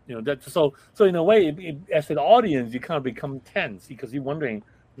around. So in a way, as an audience, you kind of become tense because you're wondering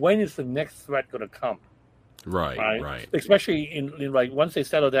when is the next threat going to come, right? Especially in like once they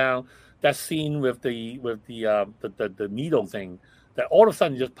settle down, that scene with the needle thing, that all of a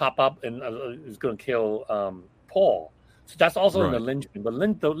sudden just pop up and is going to kill Paul. So that's also in the lynching. But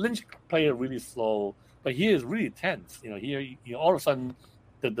the lynch play it really slow, But here is really tense. Here all of a sudden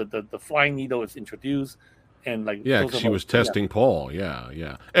the flying needle is introduced, and like she was testing Paul.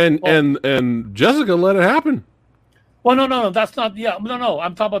 Yeah. And Jessica let it happen. Well, no, that's not. Yeah, no.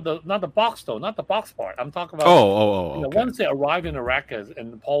 I'm talking about not the box though, not the box part. I'm talking about. Okay. Once they arrived in Arrakis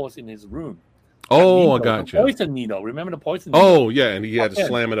and Paul was in his room. I got you. The poison needle. Remember the poison needle? Oh, yeah, and he had to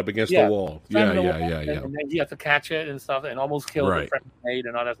slam it up against the wall. Yeah. And then he had to catch it and stuff, and almost kill the French maid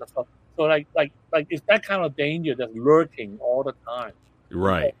and all that stuff. So like it's that kind of danger that's lurking all the time.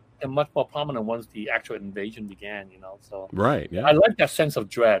 Right. And much more prominent once the actual invasion began. So. Right. Yeah. I like that sense of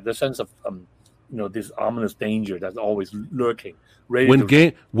dread, the sense of this ominous danger that's always lurking. When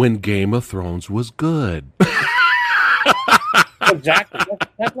Game of Thrones was good. Exactly.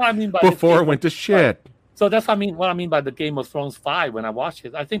 That's what I mean by before it went to shit. So that's what I mean by the Game of Thrones 5 when I watched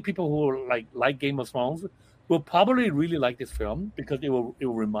it. I think people who like Game of Thrones will probably really like this film because it will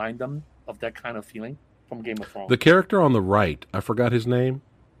remind them of that kind of feeling from Game of Thrones. The character on the right, I forgot his name.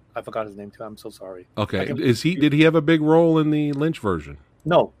 I forgot his name too. I'm so sorry. Okay. Did he have a big role in the Lynch version?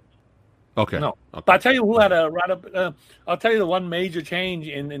 No. Okay. No. Okay. But I'll tell you who had I'll tell you the one major change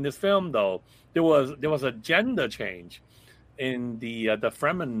in this film though. There was a gender change in the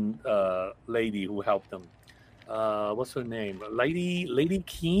Fremen lady who helped them. What's her name? Lady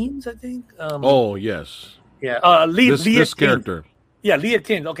Keynes, I think. Yes. Yeah. This character. Yeah, Leah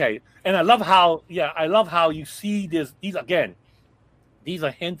Keynes. Okay, and I love how you see this. These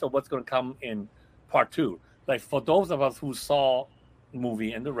are hints of what's going to come in part 2. Like for those of us who saw the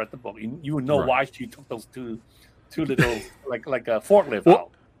movie and read the book, you would know why she took those two little like a forklift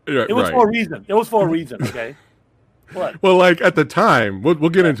out. It was for a reason. It was for a reason. Okay. What? Well, like at the time, we'll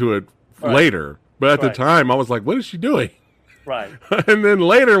get into it later. But at the time, I was like, "What is she doing?" Right. And then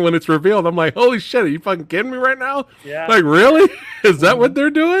later, when it's revealed, I'm like, "Holy shit! Are you fucking kidding me right now?" Yeah. Like, really? Is that what they're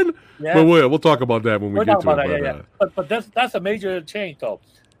doing? Yeah. But we'll talk about that when we get to it. Yeah. But that's a major change, though.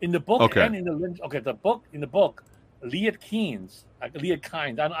 In the book and in the Lynch. Okay, in the book, Leah Keynes, Leah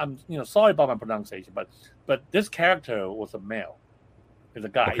Kynes. I'm sorry about my pronunciation, but this character was a male. Is a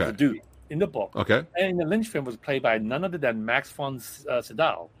guy. He's a dude. In the book. Okay. And in the Lynch film was played by none other than Max von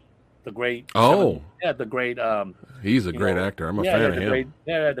Sydow, the great. The great. He's a great actor. I'm a fan of him.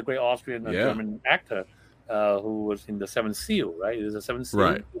 The great Austrian German actor who was in the Seventh Seal, right? It was the Seventh Seal.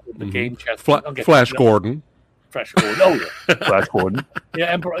 Right. The game chess. Flash Gordon. Flash Gordon. Oh yeah, Flash Gordon.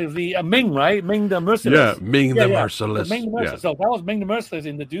 Yeah, the Ming, right? Ming the Merciless. Yeah, Ming the Merciless. Ming the Merciless. So that was Ming the Merciless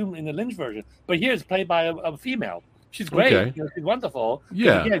in the Lynch version, but here it's played by a female. She's great. Okay. She's wonderful.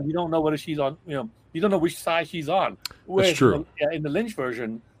 Yeah. Again, you don't know whether she's on. You don't know which side she's on. Whereas that's true. In the Lynch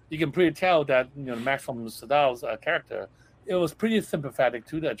version, you can pretty tell that Max von Sydow's character, it was pretty sympathetic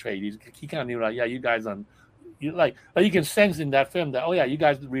to that trade. He kind of knew you guys on. You can sense in that film that you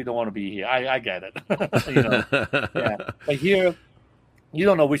guys really don't want to be here. I get it. Yeah. But here, you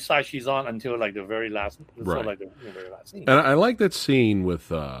don't know which side she's on until like the very last. Right. Like the very last scene. And I like that scene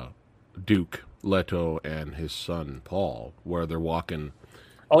with Duke Leto and his son Paul, where they're walking.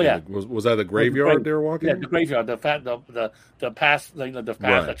 Oh yeah, was that the graveyard they were walking? Yeah, the graveyard, the past, the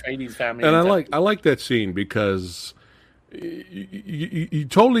Atreides family. And I like that scene because you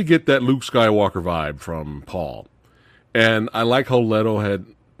totally get that Luke Skywalker vibe from Paul, and I like how Leto had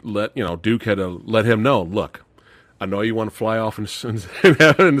Duke had to let him know. Look, I know you want to fly off in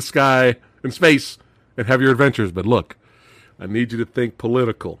the sky in space and have your adventures, but look, I need you to think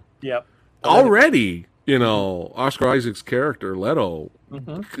political. Yep. Already, Oscar Isaac's character, Leto,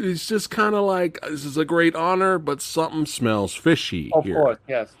 is just kind of like, this is a great honor, but something smells fishy here. Of course,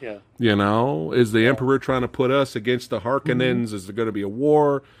 yes, yeah. Is the Emperor trying to put us against the Harkonnens? Mm-hmm. Is there going to be a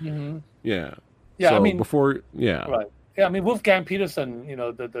war? Mm-hmm. Yeah. Yeah, so Right. Yeah, Wolfgang Peterson,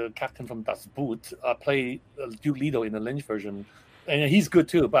 the captain from Das Boot, played Duke Leto in the Lynch version. And he's good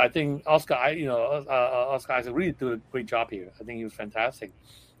too, but I think Oscar Isaac really did a great job here. I think he was fantastic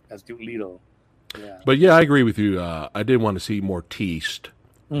as Duke Leto. Yeah. But yeah, I agree with you. I did want to see more Teast.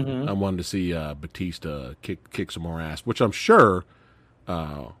 Mm-hmm. I wanted to see Batista kick some more ass, which I'm sure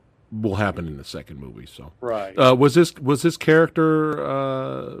will happen in the second movie. So right. Was this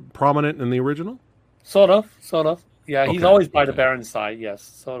character prominent in the original? Sort of. Yeah, he's always by the Baron's side. Yes,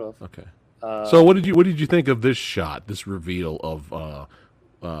 sort of. Okay. So what did you think of this shot, this reveal of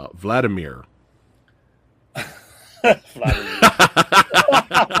Vladimir?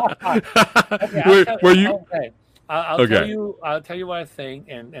 I'll tell you what I think,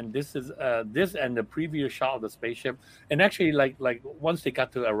 and this is this and the previous shot of the spaceship, and actually like once they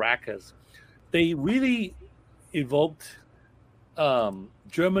got to Arrakis, they really evoked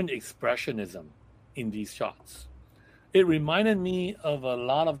German expressionism in these shots. it reminded me of a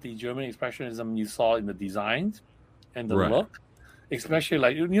lot of the German expressionism you saw in the designs and the Right. look, especially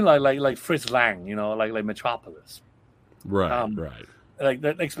like Fritz Lang, like Metropolis. Right. Um, Right. like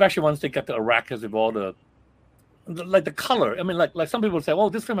that, especially once they get the Arrakis with all the color. I mean, like some people say, "Oh,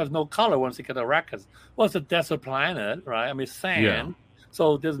 this film has no color." Once you get the Arrakis, well, it's a desert planet, right? I mean, sand. Yeah.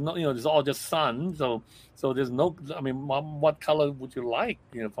 So there's no, there's all just sun. So there's no. I mean, what color would you like,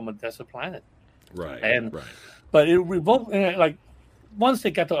 from a desert planet? Right. And Right. but it revoked like once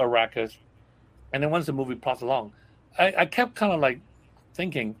they get to Arrakis, and then once the movie plots along, I kept kind of like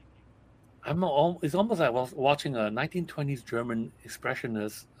thinking, it's almost like I was watching a 1920s German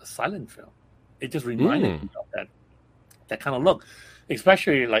expressionist silent film. It just reminded me of that kind of look,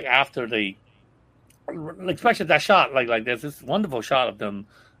 especially like after especially that shot, like there's this wonderful shot of them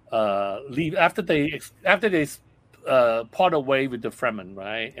leave after they part away with the Fremen,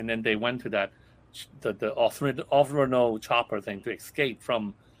 right, and then they went to that the off-road chopper thing to escape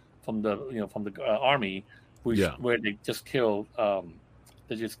from the army, where they just killed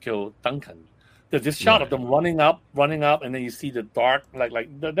Duncan. There's this shot of them running up, and then you see the dark, like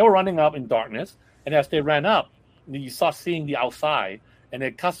they were running up in darkness, and as they ran up, you start seeing the outside, and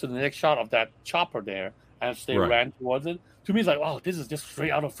it cuts to the next shot of that chopper there as they ran towards it. To me, it's like, wow, this is just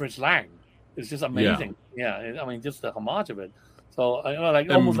straight out of Fritz Lang. It's just amazing. Yeah, I mean, just the homage of it. So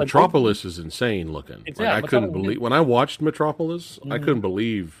almost like Metropolis is insane looking. I couldn't believe when I watched Metropolis. I couldn't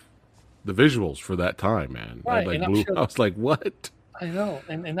believe the visuals for that time, man. Right, I was like, what? I know,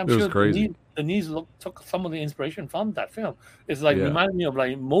 and I'm it sure was crazy. Denise took some of the inspiration from that film. It's like reminded me of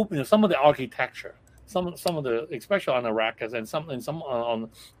like some of the architecture, some of the, especially on Arrakis and some on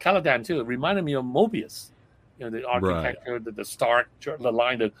Caladan too. It reminded me of Mobius. The architecture, the Stark, the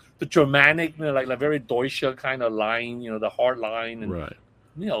line, the Germanic, like very Deutsche kind of line, the hard line, and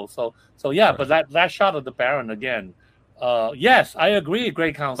so yeah. But that shot of the Baron again, yes, I agree.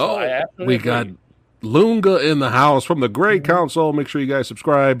 Great Council. Oh, we got Lunga in the house from the Great Council. Make sure you guys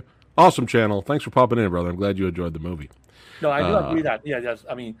subscribe. Awesome channel. Thanks for popping in, brother. I'm glad you enjoyed the movie. No, I do agree that. Yeah, yes.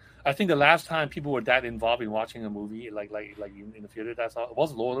 I mean, I think the last time people were that involved in watching a movie like in the theater,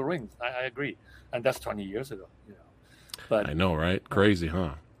 was Lord of the Rings. I agree, and that's 20 years ago. But I know, right? Crazy,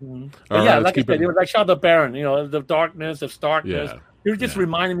 huh? Mm-hmm. But like I said, it was like Shot the Baron. The darkness, the starkness. It was just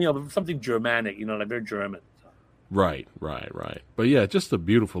reminding me of something Germanic. Like very German. Right. But yeah, just a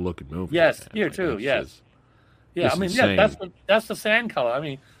beautiful looking movie. Yes, here too. Yes. I mean, insane. That's the sand color. I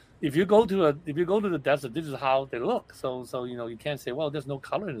mean, if you go to the desert, this is how they look. So you can't say, well, there's no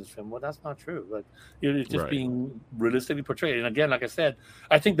color in this film. Well, that's not true. But it's just being realistically portrayed. And again, like I said,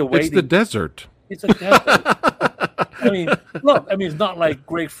 I think the way the desert. It's a desert. I mean, look. I mean, it's not like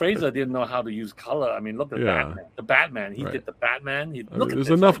Greg Fraser didn't know how to use color. I mean, look at Batman. The Batman. He did the Batman.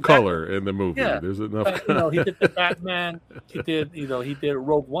 There's enough color in the movie. Yeah. There's enough. But, he did the Batman. He did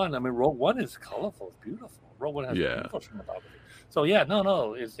Rogue One. I mean, Rogue One is colorful. It's beautiful. Rogue One has beautiful cinematography. So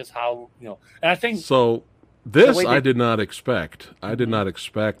no. It's just how and I think so. This I did not expect. I did not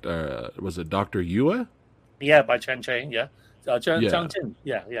expect. Was it Dr. Yue? Yeah, by Chen Chang. Yeah, Zhang Jin.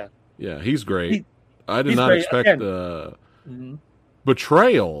 Yeah. Yeah, he's great. I did not expect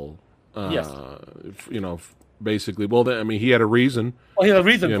betrayal. Basically. Well, I mean, he had a reason. Well, he had a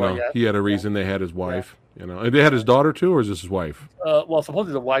reason for it. He had a reason. They had his wife. And they had his daughter too, or is this his wife? Well,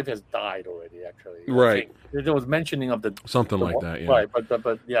 supposedly the wife has died already. Actually, right. There was mentioning of something like that. Yeah. Right,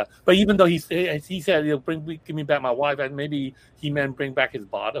 but yeah. But even though he said, give me back my wife, and maybe he meant bring back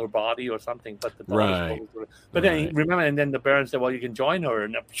her body or something. But the but then remember, and then the Baron said, well, you can join her,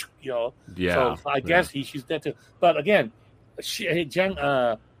 and Yeah. So I guess she's dead too. But again, Jiang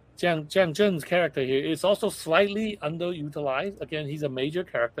Zhen's character here is also slightly underutilized. Again, he's a major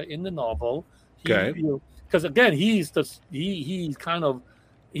character in the novel. Because again, he's kind of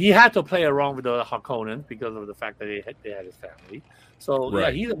he had to play around with the Harkonnen because of the fact that they had his family. So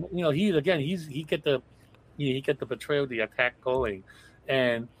he get the betrayal, the attack going,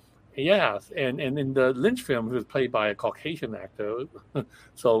 and and in the Lynch film, he was played by a Caucasian actor.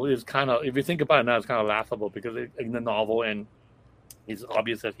 So it's kind of, if you think about it now, it's kind of laughable because in the novel, and it's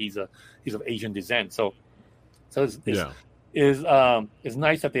obvious that he's of Asian descent. So it's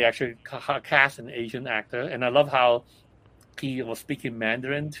nice that they actually cast an Asian actor, and I love how he was speaking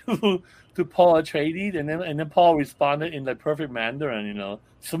Mandarin to Paul Atreides, and then Paul responded in the perfect Mandarin,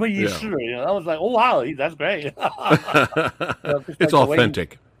 什么意思? I was like, oh wow, that's great. It's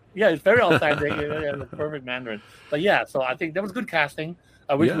authentic. It's very authentic. The perfect Mandarin. But so I think that was good casting.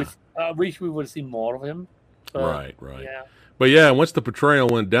 I wish we would have seen more of him. Right. Yeah. But once the betrayal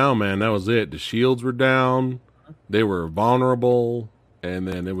went down, man, that was it. The shields were down. They were vulnerable, and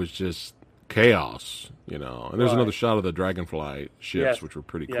then it was just chaos, and there's another shot of the Dragonfly ships, Yes. which were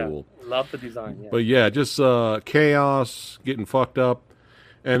pretty Yeah. cool. Love the design. Yeah. But yeah, just chaos, getting fucked up,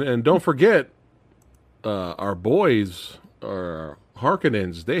 and don't forget, our boys, our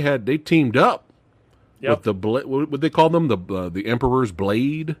Harkonnens, they teamed up with the what they call them, the Emperor's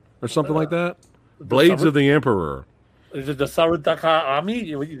Blade or something like that. Blades of the Emperor. Is it the Sardaukar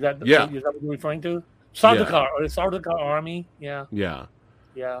army? Is that what you're referring to? Sardaukar army. Yeah. Yeah.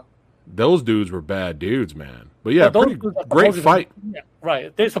 Yeah. Those dudes were bad dudes, man. But yeah, those great fight.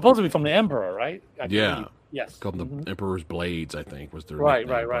 Right. They're supposed to be from the Emperor, right? Yeah. Yes. Called them the Emperor's Blades, I think, was their right.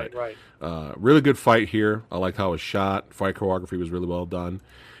 Really good fight here. I liked how it was shot. Fight choreography was really well done.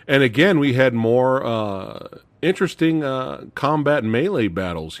 And again, we had more interesting combat melee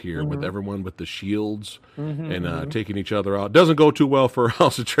battles here with everyone with the shields and taking each other out. Doesn't go too well for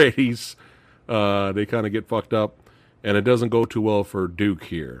House Atreides. They kind of get fucked up, and it doesn't go too well for Duke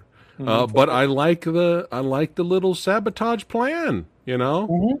here. But I like the little sabotage plan.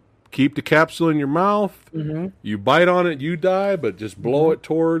 Keep the capsule in your mouth. You bite on it, you die, but just blow it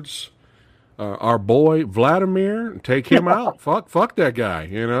towards our boy Vladimir and take him out. Fuck that guy.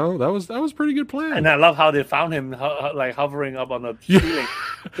 That was a pretty good plan. And I love how they found him like hovering up on the ceiling.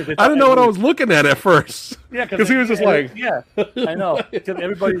 I didn't know what I was looking at first. Yeah, because he was just like, yeah, I know, because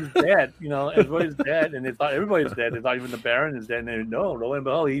everybody's dead. Everybody's dead, and they thought everybody's dead. They thought even the Baron is dead. And no, lo and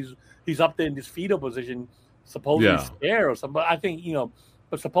behold, he's up there in this fetal position, supposedly scared or something. But I think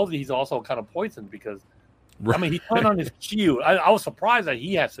but supposedly he's also kind of poisoned because. Right. I mean, he turned on his shield. I was surprised that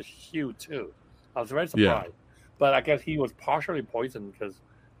he has a shield too. I was very surprised, but I guess he was partially poisoned because,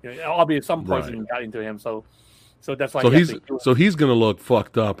 obviously some poison got into him. So that's why. So he's going to look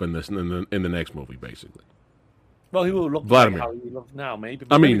fucked up in the next movie, basically. Well, he will look Vladimir. like how he looks now, maybe.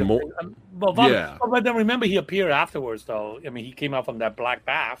 I mean, but then remember, he appeared afterwards, though. I mean, he came out from that black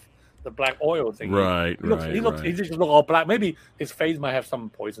bath. The black oil thing. Right. He just look all black. Maybe his face might have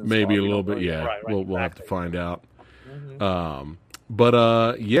some poison. Maybe a little bit. Yeah. Right, we'll have to find out. But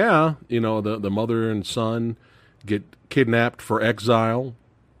the mother and son get kidnapped for exile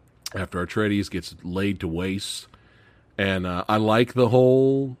after Atreides gets laid to waste, and I like the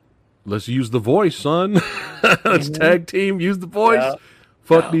whole. Let's use the voice, son. Let's tag team. Use the voice.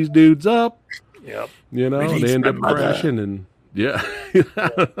 Fuck these dudes up. Yep. They end up crashing and. Yeah.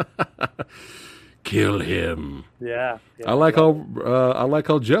 Kill him. Yeah. I like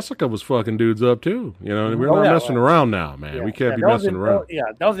how Jessica was fucking dudes up too. We're not messing around now, man. Yeah. We can't be messing around.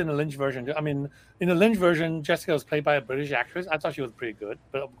 That was in the Lynch version. I mean, in the Lynch version, Jessica was played by a British actress. I thought she was pretty good.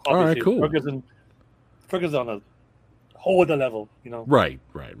 But obviously, all right, cool. Ferguson's on a whole other level, Right.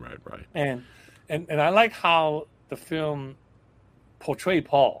 And I like how the film portrayed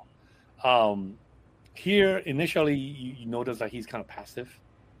Paul. Here, initially, you notice that he's kind of passive.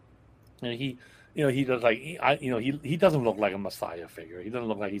 And he does he doesn't look like a messiah figure. He doesn't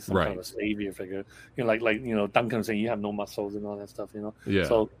look like he's some kind of a savior figure. Like Duncan saying you have no muscles and all that stuff. Yeah.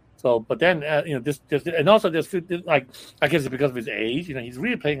 So, but then this and also this like I guess it's because of his age. He's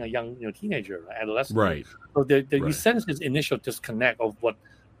really playing a young teenager, adolescent. Right. So you sense his initial disconnect of what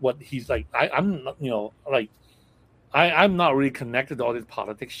he's like. I'm I'm not really connected to all this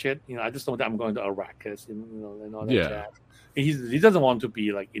politics shit. I just know that I'm going to Arrakis and all that jazz. He doesn't want to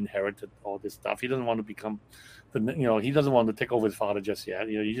be like inherited all this stuff. He doesn't want to become he doesn't want to take over his father just yet.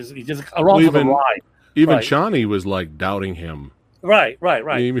 He just along for the ride. Even Chani was like doubting him. Right.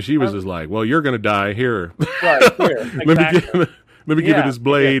 Even she was just like, "Well, you're going to die here." Right here. Exactly. Let me give you this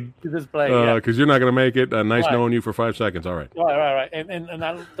blade. Because you're not going to make it. Nice knowing you for 5 seconds. All right. Right. And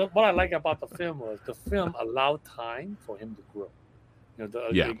what I like about the film was the film allowed time for him to grow.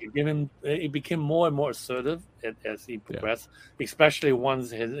 It became more and more assertive as he progressed, especially once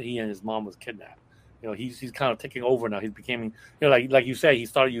he and his mom was kidnapped. He's kind of taking over now. He's becoming, like you said, he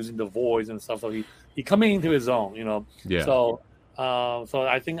started using the voice and stuff. So he coming into his own. Yeah. So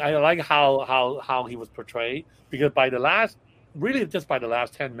I think I like how he was portrayed because by the last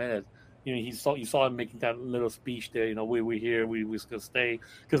 10 minutes, you saw him making that little speech there. We're here. We're gonna stay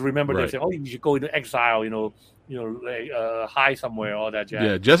because remember they said, you should go into exile. Hide somewhere, all that jazz.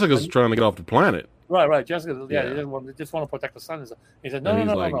 Yeah, Jessica's trying to get off the planet. Right. Jessica, they just want to protect the son. He said, no.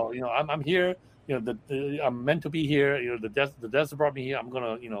 I'm here. I'm meant to be here. The desert brought me here. I'm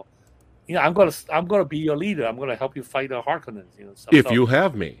gonna be your leader. I'm gonna help you fight the Harkonnens. If you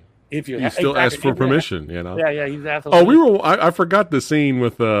have me. If you still ask for permission, Yeah, he's asked. I forgot the scene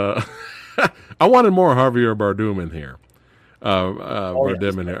with. I wanted more Javier Bardem in here.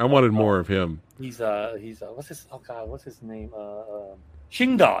 In here. I wanted more of him. He's what's his name?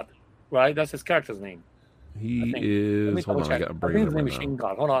 Shingdod, right? That's his character's name. He Let me is. Hold double on, I check. got to I bring think it his up name right is now.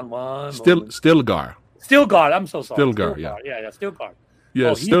 Shingar. Hold on one moment. Stilgar. Stilgar. I'm so sorry. Stilgar, yeah. Yeah, Stilgar. Yeah,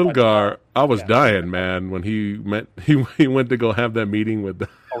 Oh, he's Stilgar. I was yeah. dying, man, when he he went to go have that meeting with the,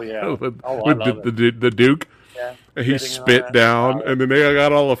 Oh yeah. with, Oh, I love it. the Duke. Yeah. And he Spitting and all spit that. down, and then they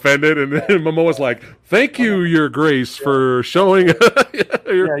got all offended, and then Momoa was like, "Thank you, Your Grace, for showing." Yeah,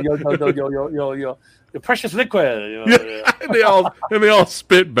 yo, the precious liquid. Yeah, and they all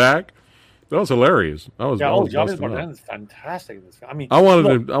spit back. That was hilarious. I was Javier busting up. Bardem is fantastic in this film. I mean, I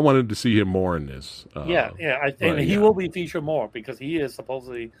look, wanted to see him more in this. I think he will be featured more because he is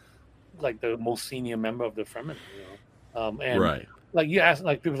supposedly like the most senior member of the Fremen. And right. like you ask,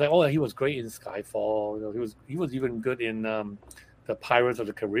 like people say, oh, he was great in Skyfall. He was even good in the Pirates of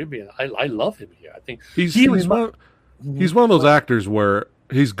the Caribbean. I love him here. I think he's one of those actors where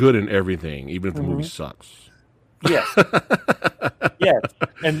he's good in everything, even if the movie sucks. Yes. Yes.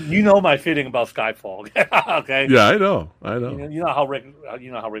 And you know my feeling about Skyfall. Okay. Yeah, I know. You know how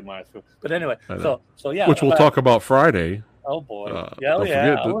Rick Myers feels. But anyway, so yeah. Which we'll talk about Friday. Oh boy.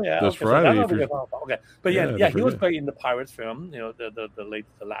 This Friday. Okay. But he was great in the Pirates film, the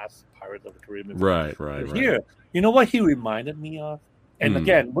last Pirates of the Caribbean film. Right. Here, you know what he reminded me of? And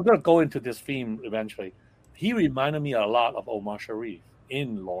again, we're gonna go into this theme eventually. He reminded me a lot of Omar Sharif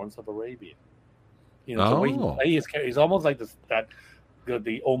in Lawrence of Arabia. He's almost like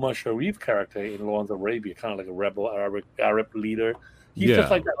the Omar Sharif character in Lawrence of Arabia, kind of like a rebel Arab leader. He's just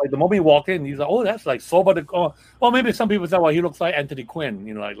like that. Like the moment he walked in, he's like, "Oh, that's like Soba the." Oh, well, maybe some people say, "Well, he looks like Anthony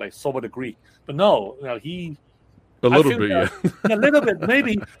Quinn," like Soba the Greek. But no, he a little bit, a little bit,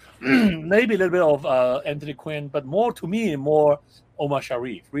 maybe a little bit of Anthony Quinn, but more Omar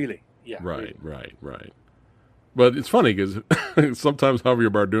Sharif, really. Yeah. Right. But it's funny because sometimes Javier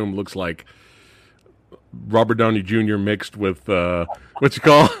Bardem looks like Robert Downey Jr. mixed with what you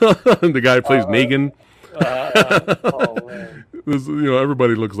call the guy who plays Negan.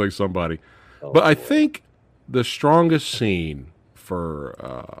 Everybody looks like somebody. But I think the strongest scene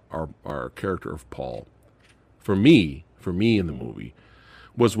for our character of Paul, for me in the movie,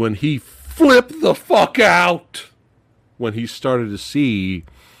 was when he flipped the fuck out when he started to see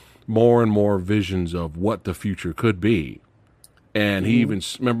more and more visions of what the future could be. And he even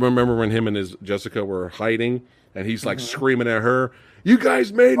remember when him and his Jessica were hiding, and he's like screaming at her, "You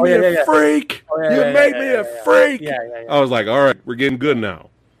guys made me a freak! You made me a freak!" I was like, "All right, we're getting good now."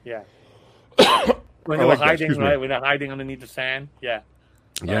 Yeah. When they were hiding, right? We're not hiding underneath the sand. Yeah.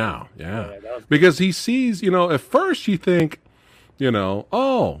 Yeah. Because he sees, at first you think,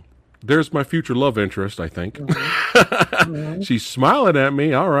 oh, there's my future love interest, I think. She's smiling at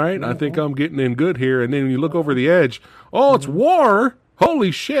me. All right. I think I'm getting in good here. And then when you look over the edge, oh, it's war. Holy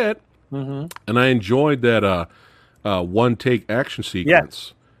shit. And I enjoyed that one take action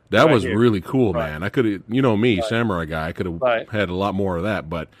sequence. That was really cool, man. I could have, me, samurai guy, I could have had a lot more of that.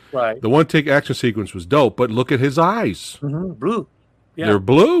 But the one take action sequence was dope. But look at his eyes. Blue. Yeah. They're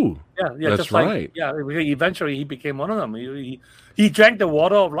blue. Yeah, that's just right. Eventually he became one of them. He drank the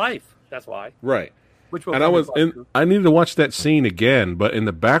water of life. That's why. Right. I needed to watch that scene again, but in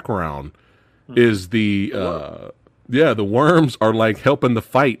the background is the worms are like helping the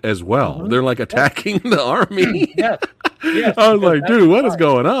fight as well. They're like attacking the army. Yes. I was like, dude, what is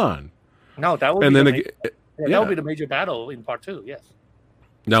going on? No, that would that would be the major battle in part 2. Yes.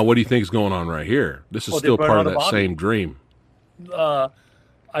 Now, what do you think is going on right here? This is still part of that same dream.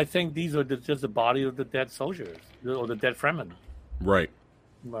 I think these are just the body of the dead soldiers or the dead Fremen. Right.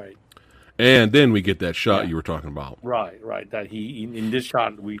 Right. And then we get that shot you were talking about. Right. That he in this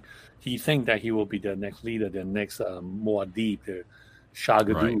shot he think that he will be the next leader, the next Muad'Dib, the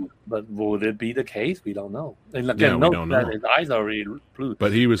Shagadu. Right. But will it be the case? We don't know. And again, we don't know. His eyes are already blue.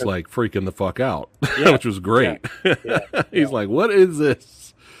 But he was like freaking the fuck out, which was great. He's like, "What is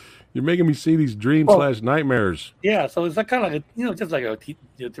this? You're making me see these dreams / nightmares." Yeah, so it's like kind of like just like a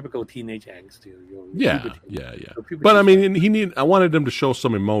typical teenage angst. Yeah. But I mean, I wanted him to show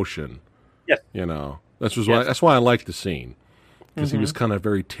some emotion. Yes. That's why I liked the scene, because he was kind of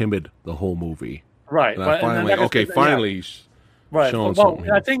very timid the whole movie. Right. And finally, he's showing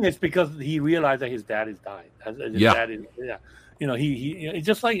something. I think it's because he realized that his dad has died. It's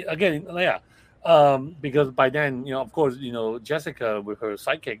just like again, because by then, of course, Jessica with her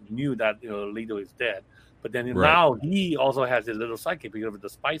sidekick knew that Leto is dead, but then now he also has his little sidekick because of the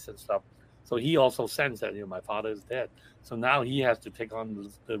spice and stuff. So he also sensed that my father is dead. So now he has to take on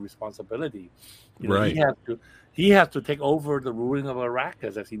the responsibility. He has to take over the ruling of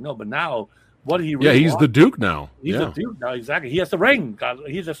Arrakis, as he knows. But now, what he really he's the Duke now. He's the Duke now, exactly. He has the ring.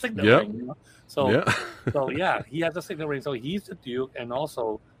 He's a signet ring. So he has a signet ring. So he's the Duke, and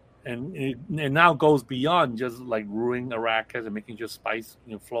also and it now goes beyond just like ruining Arrakis and making sure spice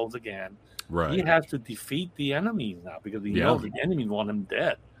flows again. Right. He has to defeat the enemies now because he knows the enemies want him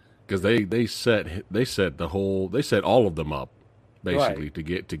dead. Because they set all of them up basically to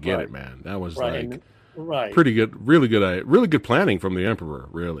get it, man. That was pretty good, really good planning from the Emperor,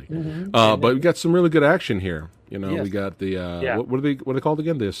 really. But we got some really good action here. We got the what are they called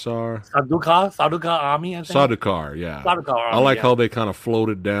again? The Sardaukar army. I think. Sardaukar, yeah. Sardaukar army, I like how they kind of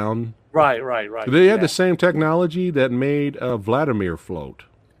floated down. Right. They had the same technology that made Vladimir float.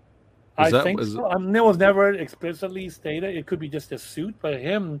 I think so. It was never explicitly stated. It could be just a suit, but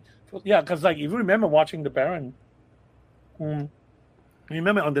him, because like if you remember watching the Baron, you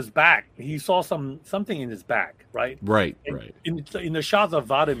remember on his back, he saw something in his back, right? Right. In the shots of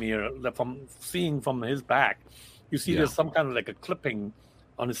Vladimir, from his back, you see there's some kind of like a clipping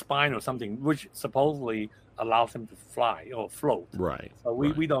on his spine or something, which supposedly allows him to fly or float. Right. So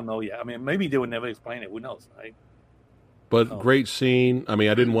we don't know yet. I mean, maybe they would never explain it. Who knows, right? But great scene. I mean,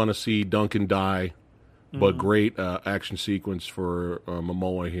 I didn't want to see Duncan die, but great action sequence for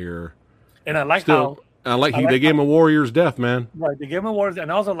Momoa here. And I like how they gave him a warrior's death, man. Right, they gave him a warrior's, and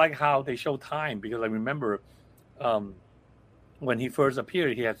I also like how they show time because I remember when he first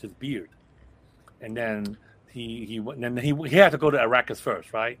appeared, he has his beard, and then he had to go to Arrakis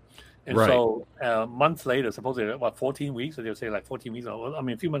first, right? And so months later, supposedly 14 weeks, or they'll say like 14 weeks. I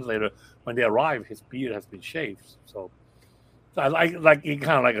mean, a few months later, when they arrive, his beard has been shaved. So I like it,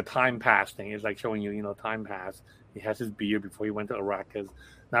 kind of like a time pass thing. It's like showing you, time pass. He has his beard before he went to Arrakis.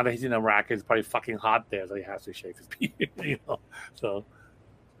 Now that he's in Arrakis, it's probably fucking hot there, so he has to shave his beard. So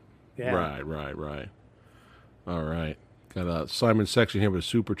yeah. Right. All right. Got a Simon section here with a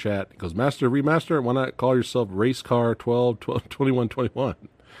super chat. He goes, Master Remaster, why not call yourself Race Car 2121?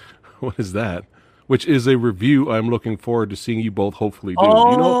 What is that? Which is a review I'm looking forward to seeing you both hopefully do.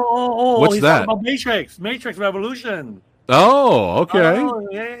 What's he's that? About Matrix Revolution. Oh, okay. Oh,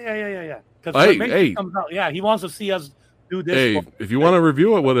 yeah. Hey. Comes out. He wants to see us do this. Hey, if you want to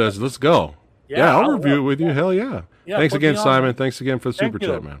review it with us, let's go. Yeah, I'll review it with you. Hell yeah. Thanks again, Simon. Thanks again for the super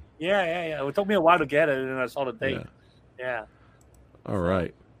chat, man. Yeah. It took me a while to get it, and then I saw the date. Yeah. All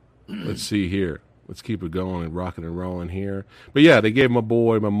right. Let's see here. Let's keep it going and rocking and rolling here. But yeah, they gave my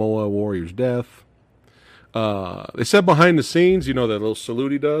boy Momoa warrior's death. They said behind the scenes, that little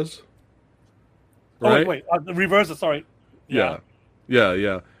salute he does. Right? Oh wait, reverse it. Sorry. Yeah.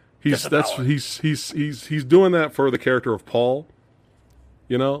 He's doing that for the character of Paul.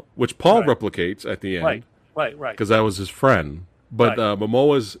 Which Paul replicates at the end. Right. Because that was his friend. But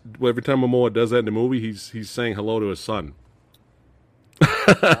Momoa's every time Momoa does that in the movie, he's saying hello to his son.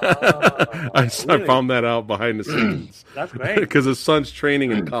 I found that out behind the scenes. That's great. Because his son's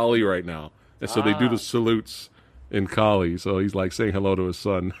training in Kali right now, and so they do the salutes in Kali. So he's like saying hello to his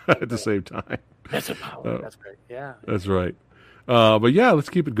son at the same time. That's a power. That's great. Yeah. That's right. But yeah, let's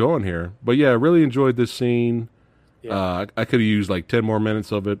keep it going here. But yeah, I really enjoyed this scene. Yeah. I could have used like 10 more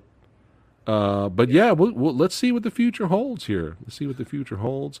minutes of it. But yeah, let's see what the future holds here. Let's see what the future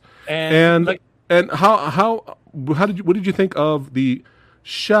holds. And what did you think of the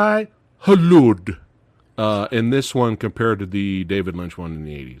Shai Hulud in this one compared to the David Lynch one in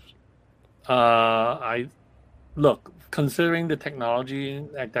the 80s? Considering the technology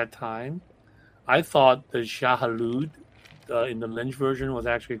at that time, I thought the Shai Hulud in the Lynch version was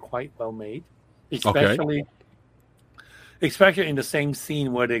actually quite well made, especially in the same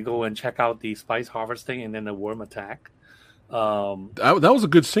scene where they go and check out the spice harvesting and then the worm attack. That was a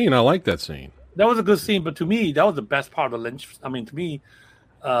good scene. I like that scene. That was a good scene, but to me, that was the best part of the Lynch. I mean, to me,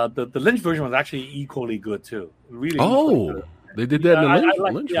 the Lynch version was actually equally good too. Really. Good. They did that in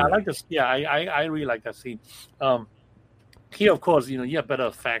the Lynch. I like this. Yeah, I really like that scene. Here, of course, you have better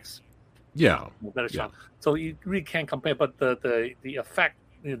effects. Yeah. Better shot. So you really can't compare, but the effect,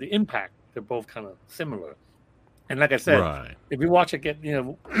 the impact, they're both kind of similar. And like I said, if you watch it, if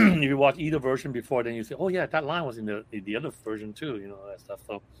you watch either version before, then you say, "Oh yeah, that line was in the other version too." That stuff.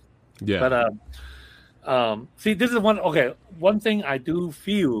 So yeah. But see, this is one thing I do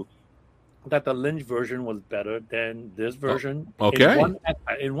feel that the Lynch version was better than this version. Okay.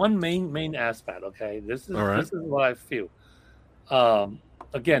 In one main aspect. Okay. This is what I feel.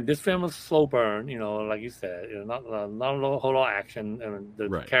 Again, this film is slow burn. Like you said, not a whole lot of action, and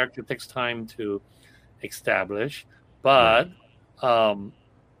the character takes time to establish. But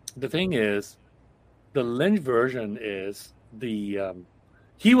the thing is, the Lynch version is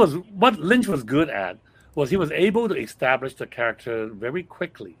what Lynch was good at was he was able to establish the character very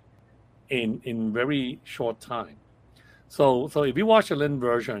quickly in very short time. So if you watch the Lynch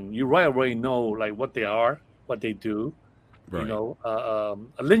version, you right away know like what they are, what they do. Right.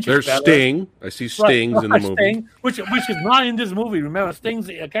 Lynch There's is better. Sting. I see Stings in the movie. Sting, which is not in this movie. Remember, Sting's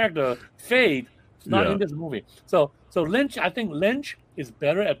character Fade is not in this movie. So Lynch, I think Lynch is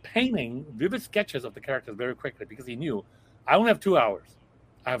better at painting vivid sketches of the characters very quickly because he knew I only have 2 hours.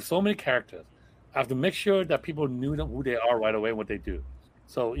 I have so many characters. I have to make sure that people knew who they are right away, what they do.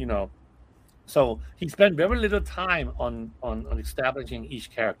 So so he spent very little time on establishing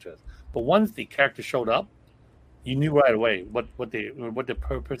each character. But once the character showed up, you knew right away what the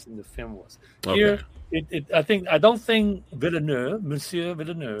purpose in the film was. Here, I don't think Monsieur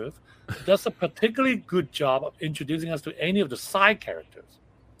Villeneuve, does a particularly good job of introducing us to any of the side characters.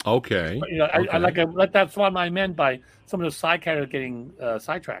 Okay. I like that's what I meant by some of the side characters getting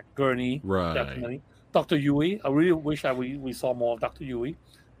sidetracked. Gurney, definitely. Dr. Yui. I really wish we saw more of Dr. Yui.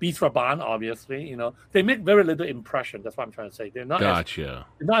 Beast Raban, obviously, they make very little impression. That's what I'm trying to say. They're not they're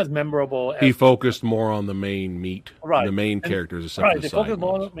not as memorable. He focused more on the main meat, the main characters. Right, they focused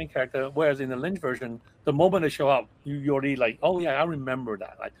more on the main character. Whereas in the Lynch version, the moment they show up, you already like, oh yeah, I remember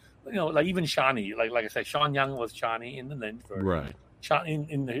that. Like like even Shani, like I said, Sean Young was Shani in the Lynch version. Right.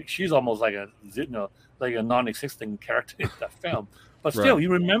 She's almost like a non-existent character in that film. But still,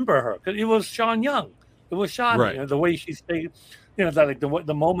 you remember her because it was Sean Young. It was Shani. Right. The way she stayed. That like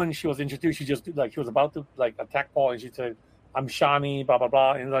the moment she was introduced, she just like she was about to like attack Paul, and she said, "I'm Shani," blah blah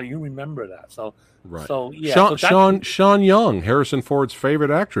blah, and like you remember that. So right. So yeah, Sean Young, Harrison Ford's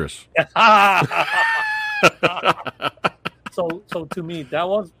favorite actress. So to me, that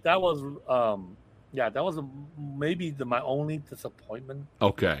was maybe my only disappointment.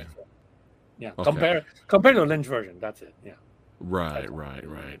 Okay. Yeah. Okay. Compared to the Lynch version, that's it. Yeah. Right.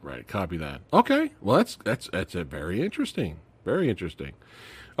 Copy that. Okay. Well, that's a very interesting. Very interesting.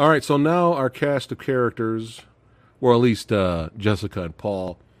 All right, so now our cast of characters, or at least Jessica and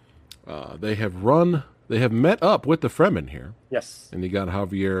Paul, they have met up with the Fremen here. Yes. And you got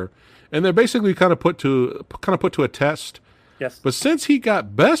Javier, and they're basically kind of put to a test. Yes. But since he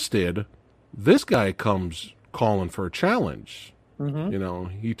got bested, this guy comes calling for a challenge.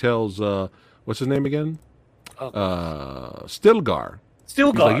 Mm-hmm. He tells what's his name again? Stilgar.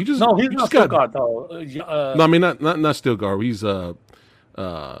 Stilgar. He's not Stilgar though. No, I mean not Stilgar.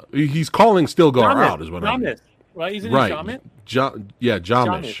 He's calling Stilgar out, is what I mean. Jamis, right? Isn't he Jamis?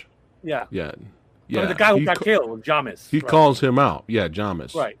 Jamis. Yeah. Yeah. I mean, the guy who got killed was Jamis. He calls him out. Yeah,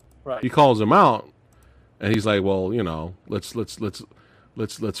 Jamis. Right. He calls him out, and he's like, "Well, let's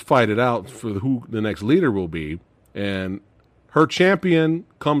fight it out for who the next leader will be." And her champion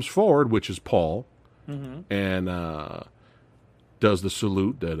comes forward, which is Paul, and does the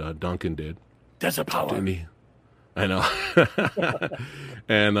salute that Duncan did. There's a power. Didn't he? I know.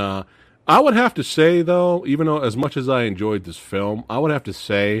 And I would have to say, though, even though as much as I enjoyed this film, I would have to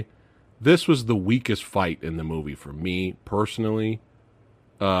say this was the weakest fight in the movie for me personally.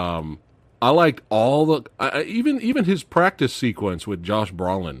 I liked all the even his practice sequence with Josh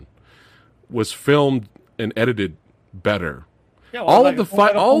Brolin was filmed and edited better. Yeah, well,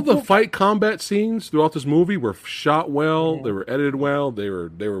 all the fight combat scenes throughout this movie were shot well. Mm-hmm. They were edited well. They were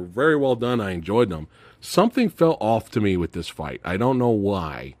very well done. I enjoyed them. Something fell off to me with this fight. I don't know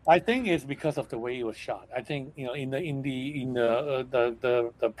why. I think it's because of the way it was shot. I think in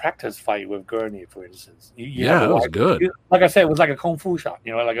the practice fight with Gurney, for instance. It was good. Like I said, it was like a kung fu shot.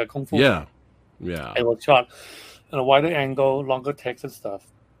 Like a kung fu. Yeah, shot. Yeah. It was shot at a wider angle, longer takes and stuff.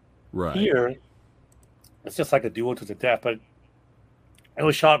 Right here, it's just like a duel to the death, but it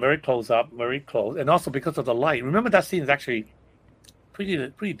was shot very close up, very close, and also because of the light. Remember that scene is actually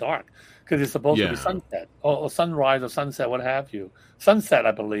pretty dark because it's supposed to be sunset or sunrise or sunset, what have you. Sunset,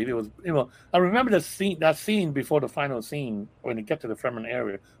 I believe it was. I remember that scene before the final scene when you get to the Fremen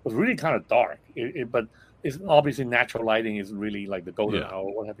area was really kind of dark. But it's obviously natural lighting is really like the golden hour,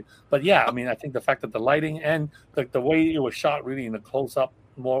 what have you. But yeah, I mean, I think the fact that the lighting and the way it was shot really in the close up,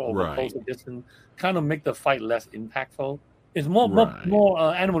 more over closer distance, kind of make the fight less impactful. It's more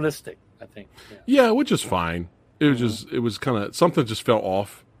animalistic, I think. Yeah, which is fine. It was it was kind of something just fell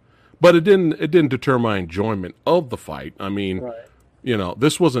off, but it didn't deter my enjoyment of the fight. I mean,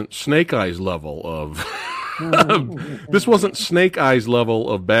 this wasn't Snake Eyes level of this wasn't Snake Eyes level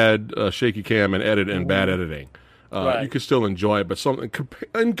of bad shaky cam and edit and bad editing. You could still enjoy it, but something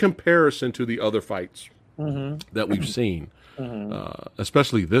in comparison to the other fights that we've seen,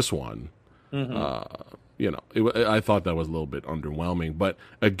 especially this one. I thought that was a little bit underwhelming. But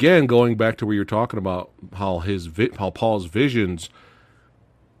again, going back to where you're talking about how Paul's visions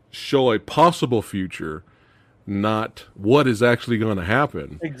show a possible future, not what is actually going to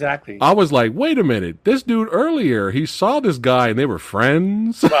happen. Exactly. I was like, wait a minute. This dude earlier, he saw this guy and they were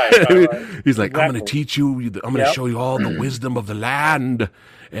friends. Right. He's like, I'm going to teach you. I'm going to show you all the wisdom of the land.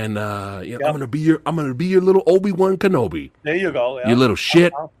 And I'm going to be your little Obi-Wan Kenobi. There you go. You little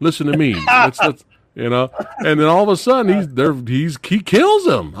shit. Listen to me. Let's and then all of a sudden he kills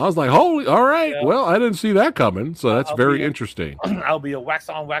him. I was like, holy, all right. Yeah. Well, I didn't see that coming. So that's very interesting. I'll be a wax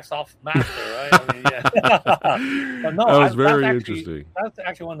on, wax off master, right? I mean, yeah. But no, that was very interesting. That's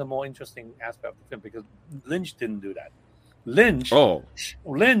actually one of the more interesting aspects of the film because Lynch didn't do that. Lynch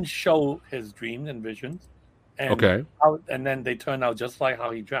showed his dreams and visions. And and then they turned out just like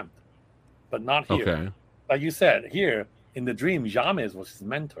how he dreamt. But not here. Okay. Like you said, here in the dream, James was his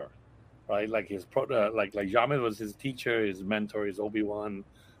mentor. Right, like his like James was his teacher, his mentor, his Obi-Wan,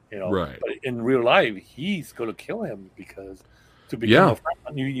 Right. But in real life, he's going to kill him because to become a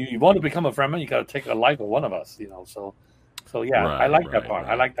Fremen, you want to become a Fremen, you got to take a life of one of us, So yeah, I like that part.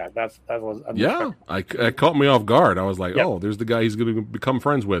 I like that. That was it caught me off guard. I was like, oh, there's the guy he's going to become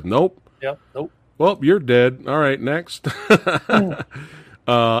friends with. Nope. Yep. Nope. Well, you're dead. All right, next.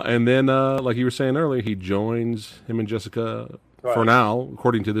 And then, like you were saying earlier, he joins him and Jessica. Right. For now,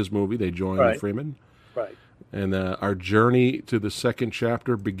 according to this movie, they join the Freeman. Right. And our journey to the second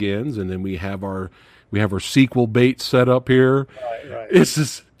chapter begins, and then we have our sequel bait set up here. Right. This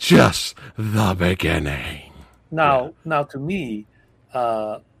is just the beginning. Now to me,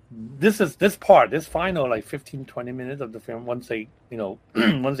 this final like 15, 20 minutes of the film, once they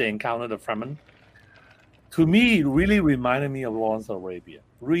encounter the Fremen, to me, it really reminded me of Lawrence of Arabia.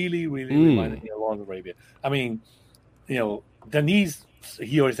 Really reminded me of Lawrence of Arabia. I mean, Denise,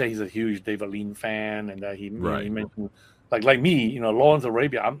 he always says he's a huge David Lean fan, and that he mentioned, like me, Lawrence of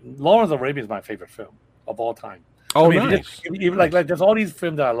Arabia. Lawrence of Arabia is my favorite film of all time. Oh, nice. Even like there's all these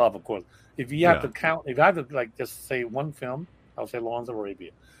films that I love, of course. If you have to count, if I have to like just say one film, I'll say Lawrence of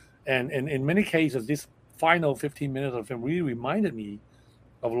Arabia. And in many cases, this final 15 minutes of the film really reminded me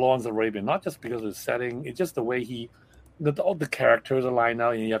of Lawrence of Arabia, not just because of the setting, it's just the way all the characters are lined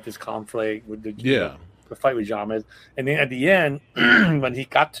out, and you have this conflict with the fight with James, and then at the end, when he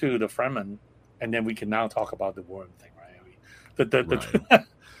got to the Fremen, and then we can now talk about the worm thing, right? I mean,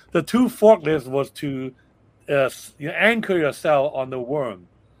 the two forklifts was to anchor yourself on the worm,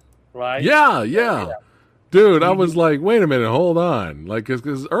 right? Yeah. Dude, I was like, wait a minute, hold on, like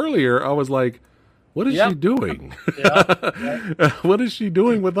because earlier I was like, what is she doing? What is she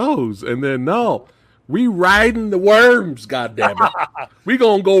doing with those? And then no. We riding the worms, goddammit. We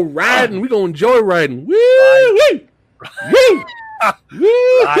gonna go riding. We gonna enjoy riding. Woo! Woo! Woo!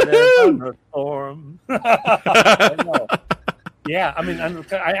 Riding the storm. Yeah, I mean,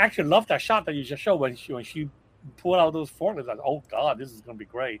 I actually love that shot that you just showed when she pulled out those forklifts. Like, oh god, this is gonna be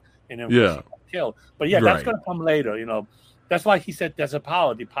great. And then she got killed. But that's gonna come later. That's why he said there's the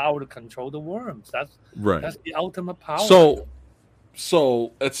power to control the worms. That's the ultimate power.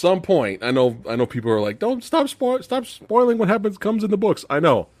 So at some point, I know people are like, don't stop spoiling what comes in the books. I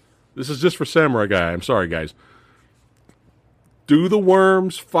know. This is just for Samurai Guy. I'm sorry, guys. Do the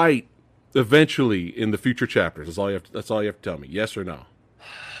worms fight eventually in the future chapters? That's all you have to tell me. Yes or no?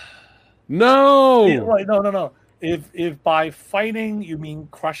 No. No. If by fighting you mean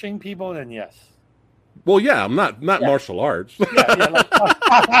crushing people, then yes. Well, yeah, I'm not martial arts.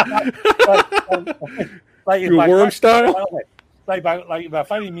 Like you worm style. Like by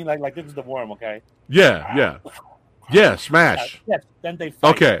fighting, you mean like this is the worm, okay? Yeah, smash. Yes, then they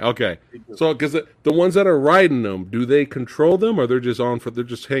fight. Okay. So, because the ones that are riding them, do they control them, or they're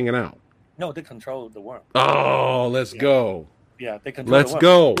just hanging out? No, they control the worm. Oh, let's go. Yeah, they control. Let's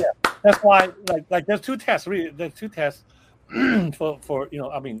go. Yeah, that's why. Like there's two tests. Really, there's two tests for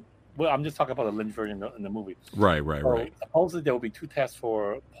I mean, well, I'm just talking about the Lynch version in the movie. Right. Supposedly there will be two tests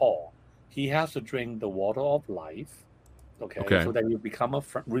for Paul. He has to drink the water of life. Okay. So that you become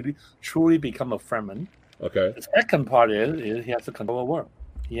really truly become a Fremen. Okay. The second part is he has to control a worm.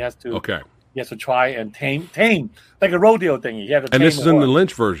 He has to. Okay. He has to try and tame like a rodeo thing. He has to. And this is in the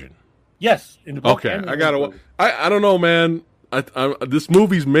Lynch version. Yes, in the book. Okay, I gotta. I don't know, man. This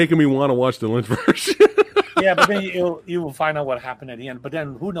movie's making me want to watch the Lynch version. Yeah, but then you will find out what happened at the end. But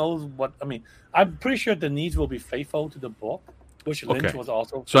then who knows what? I mean, I'm pretty sure Denise will be faithful to the book. Which Lynch was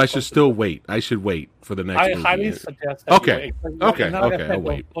also. So I should still wait. I should wait for the next movie. I highly suggest that. Okay. I'll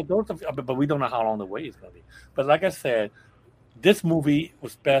wait. But we don't know how long the wait is going to be. But like I said, this movie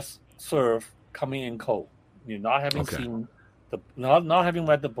was best served coming in cold. Not having seen not having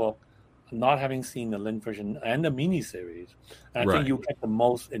read the book, not having seen the Lynch version and the miniseries. And I think you get the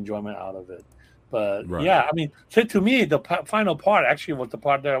most enjoyment out of it. But yeah, I mean, to me, the final part actually was the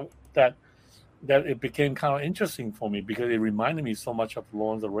part that that it became kind of interesting for me because it reminded me so much of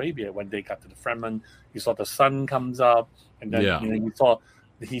Lawrence of Arabia when they got to the Fremen. You saw the sun comes up, and then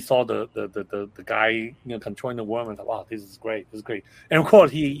he saw the guy controlling the worm, and thought, wow, this is great. And of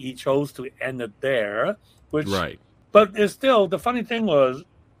course, he chose to end it there, which But it's still, the funny thing was,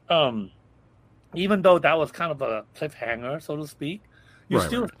 even though that was kind of a cliffhanger, so to speak, you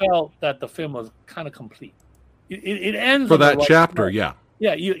still felt that the film was kind of complete. It ends for that chapter, Yeah,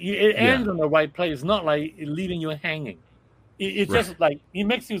 it ends in the right place. It's not like leaving you hanging. It's just like it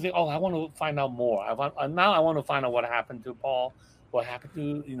makes you think, oh, I want to find out more. I want to find out what happened to Paul, what happened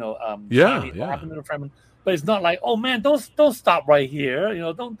to Johnny, what happened to the Fremen. But it's not like, oh man, don't stop right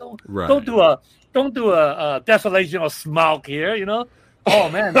here. Don't do a desolation or smoke here. Oh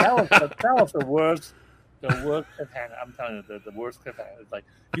man, that was the worst. The worst cliffhanger. I'm telling you, the worst cliffhanger. It's like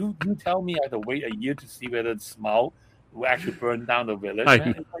you tell me I have to wait a year to see whether the smoke will actually burn down the village. I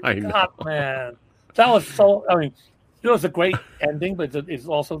know. Man, that was so. I mean, it was a great ending, but it's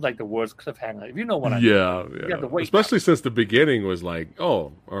also like the worst cliffhanger. If you know what I mean. Yeah. You have to wait especially since the beginning was like,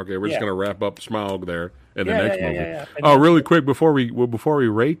 oh, okay, we're just gonna wrap up Smaug there in the next movie. Yeah. Oh, really quick before we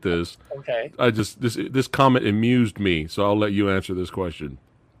rate this. Okay. This comment amused me, so I'll let you answer this question.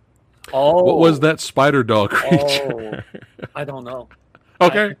 Oh, what was that spider dog creature? I don't know.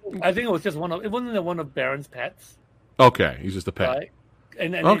 Okay, I think it was just it wasn't one of Baron's pets. Okay, he's just a pet. Right?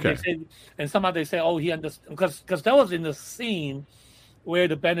 And they say, and somehow they say, oh, he understands because that was in the scene where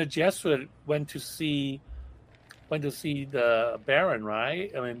the Bene Gesserit went to see the Baron,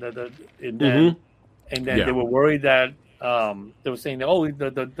 right? I mean, and then they were worried that they were saying that, oh,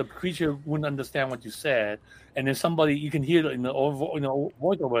 the creature wouldn't understand what you said, and then somebody you can hear in the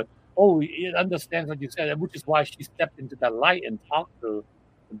voiceover. Oh, it understands what you said, which is why she stepped into that light and talked to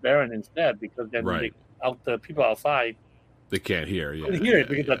the Baron instead, because then the people outside they can't hear. Yeah, hear it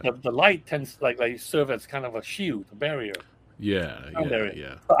because the light tends like serve as kind of a shield, a barrier. Yeah.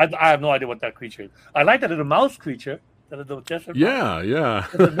 So I have no idea what that creature is. I like that little mouse creature. That little desert mouse. Yeah.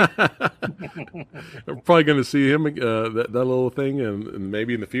 I'm probably going to see him that little thing, and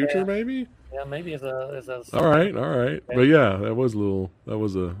maybe in the future, maybe. Yeah, maybe as a. All right. But yeah, that was a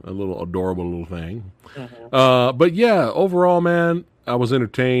little adorable little thing. Mm-hmm. But yeah, overall, man, I was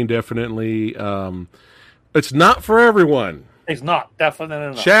entertained. Definitely. It's not for everyone. It's not, definitely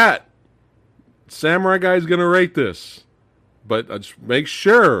not. Chat. Samurai Guy's gonna rate this, but I just make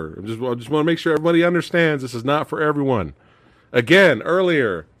sure. I just want to make sure everybody understands this is not for everyone. Again,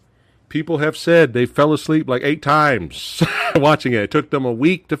 earlier, people have said they fell asleep like 8 times watching it. It took them a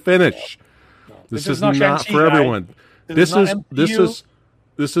week to finish. This is not for everyone. This is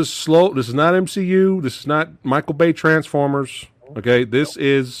slow. This is not MCU. This is not Michael Bay Transformers. Okay, this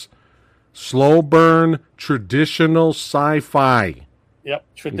is slow burn traditional sci-fi. Yep,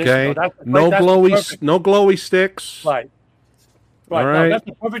 traditional. Okay, no glowy sticks. Right. All right. No, that's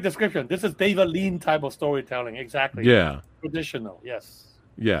the perfect description. This is David Lean type of storytelling. Exactly. Yeah. Traditional. Yes.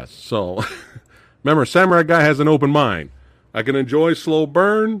 So, remember, Samurai Guy has an open mind. I can enjoy slow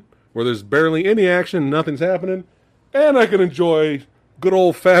burn where there's barely any action, nothing's happening, and I can enjoy good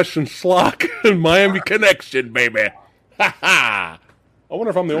old-fashioned schlock and Miami Connection, baby. Ha ha! I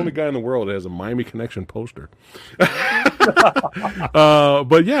wonder if I'm the only guy in the world that has a Miami Connection poster. But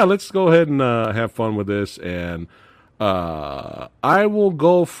yeah, let's go ahead and have fun with this. And I will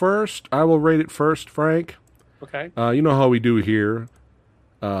go first. I will rate it first, Frank. Okay. You know how we do here.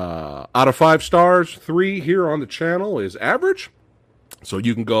 Out of 5 stars, 3 here on the channel is average. So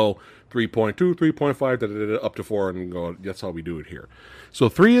you can go 3.2, 3.5, up to 4, and go. That's how we do it here. So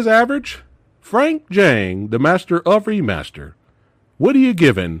 3 is average. Frank Jang, the master of remaster. What are you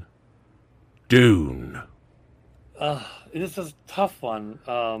giving Dune? This is a tough one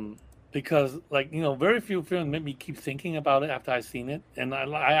because, very few films make me keep thinking about it after I've seen it. And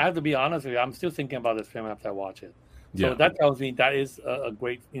I have to be honest with you, I'm still thinking about this film after I watch it. So that tells me that is a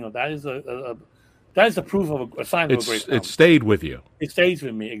great, that is a proof of a sign of a great film. It stayed with you. It stays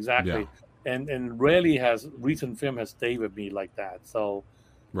with me, exactly. Yeah. And rarely has recent film has stayed with me like that. So,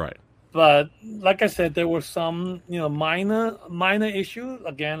 right. But like I said, there were some, minor issues.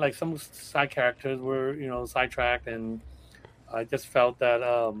 Again, like some side characters were, sidetracked, and I just felt that,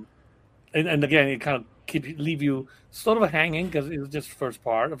 and again, it kind of leave you sort of hanging because it was just first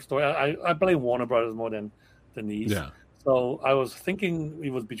part of the story. I blame Warner Brothers more than these. Yeah. So I was thinking it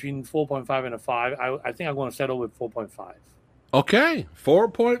was between 4.5 and a 5. I think I'm going to settle with 4.5. Okay,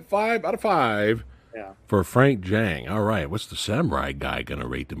 4.5 out of 5. Yeah. For Frank Jang. All right, what's the Samurai Guy going to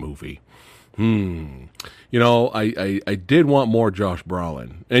rate the movie? I did want more Josh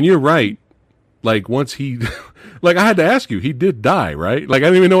Brolin. And you're right. Like once he, like I had to ask you, he did die, right? Like I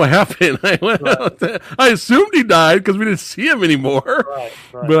didn't even know what happened. I assumed he died because we didn't see him anymore. Right.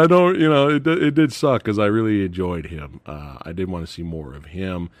 But I don't, it did suck because I really enjoyed him. I did want to see more of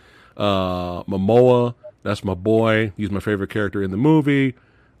him. Momoa, that's my boy. He's my favorite character in the movie.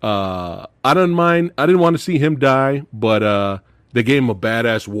 I didn't mind. I didn't want to see him die, but they gave him a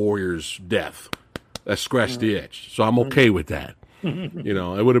badass warrior's death. That scratched the itch, so I'm okay with that.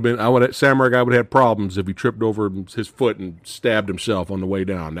 It would have been. Samurai guy would have had problems if he tripped over his foot and stabbed himself on the way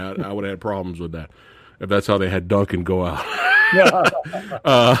down. I would have had problems with that if that's how they had Duncan go out.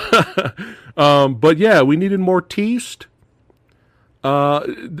 But yeah, we needed more teased.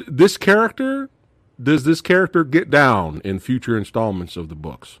 Does this character get down in future installments of the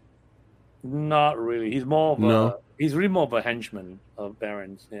books? Not really. He's more of he's really more of a henchman of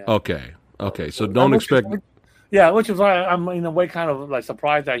Baron's. Yeah. Okay. So don't expect. Yeah, which is why I'm in a way kind of like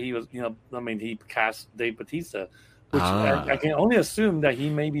surprised that he was, he cast Dave Bautista, which I can only assume that he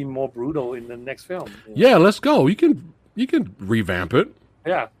may be more brutal in the next film. Yeah, let's go. You can revamp it.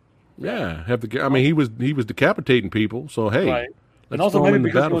 Yeah. He was decapitating people, so hey. Right. And also maybe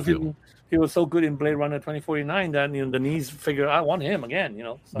because he was so good in Blade Runner 2049 that the knees figured I want him again.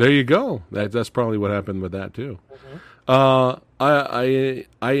 So. There you go. That's probably what happened with that too. I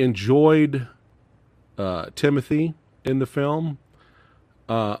enjoyed Timothy in the film.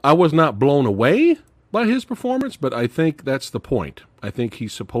 I was not blown away by his performance, but I think that's the point. I think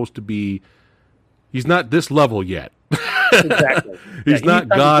he's supposed to be. He's not this level yet. Exactly. He's not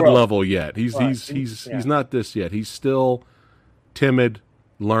God level yet. He's not this yet. He's still timid,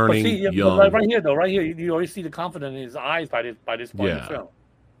 learning, young. But right here, you already see the confidence in his eyes by this point in the film.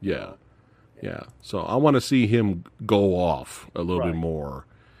 Yeah. So I want to see him go off a little bit more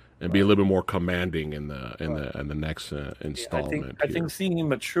and be a little bit more commanding in the next installment. I think seeing him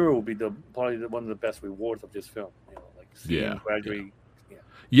mature will be probably one of the best rewards of this film. Seeing him gradually.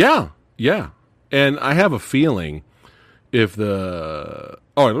 Yeah. And I have a feeling if the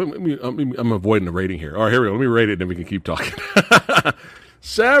I'm avoiding the rating here. All right, here we go. Let me rate it, and then we can keep talking.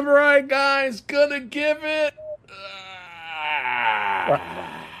 Samurai Guy's gonna give it.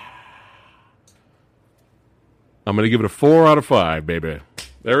 I'm gonna give it a 4 out of 5, baby.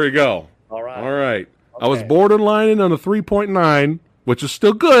 There we go. All right. Okay. I was borderlining on a 3.9, which is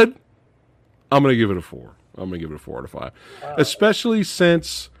still good. I'm gonna give it a 4. I'm gonna give it a 4 out of 5, especially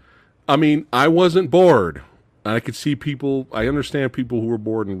since. I wasn't bored. I could see people. I understand people who were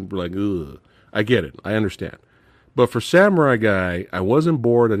bored and were like, ugh. I get it. I understand. But for Samurai Guy, I wasn't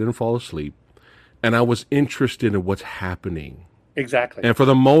bored. I didn't fall asleep. And I was interested in what's happening. Exactly. And for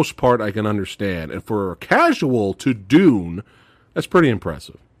the most part, I can understand. And for a casual to Dune, that's pretty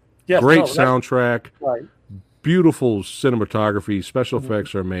impressive. Yes, great soundtrack. Right. Beautiful cinematography. Special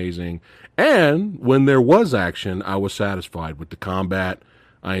effects are amazing. And when there was action, I was satisfied with the combat.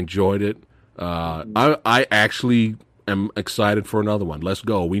 I enjoyed it. I actually am excited for another one. Let's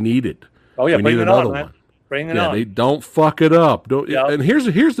go. We need it. Oh yeah, we bring need it another on, man. one. Bring it on. They don't fuck it up. And here's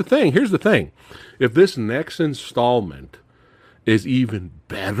the thing. If this next installment is even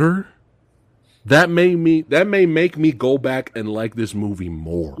better, that may make me go back and like this movie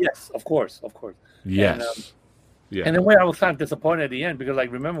more. Yes, of course. Yes. And the way I was kind of disappointed at the end because,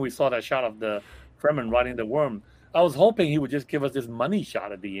 remember we saw that shot of the Fremen riding the worm. I was hoping he would just give us this money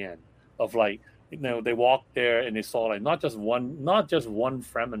shot at the end of they walked there and they saw not just one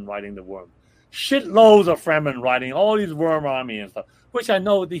Fremen riding the worm, shitloads of Fremen riding all these worm army and stuff. Which I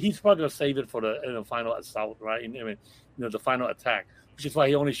know that he's probably gonna save it for the final assault, right? The final attack. Which is why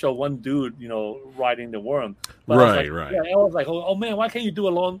he only showed one dude, riding the worm. But right. I was like, oh man, why can't you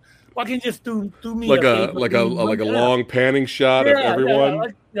do why can't you just do me like a long panning shot of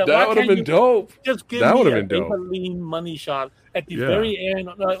everyone? That would have been dope. Just give me a lean money shot at the very end.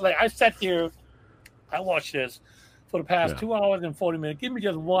 I sat here, I watched this for the past 2 hours and 40 minutes. Give me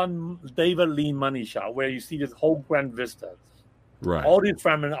just one David Lean money shot where you see this whole grand vista, right? All these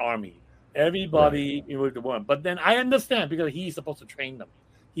Fremen army, everybody with the worm. But then I understand because he's supposed to train them.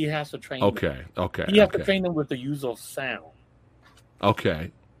 He has to train them. Okay. He has to train them with the use of sound.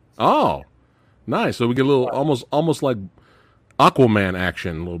 Okay. Oh, nice. So we get a little almost like Aquaman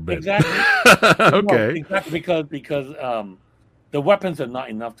action a little bit. Exactly. Okay. Exactly because the weapons are not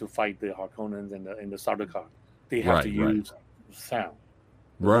enough to fight the Harkonnens and the Sardaukar. They have to use sound.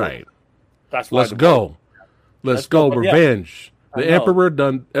 Right. That's why. Let's go. Revenge. The Emperor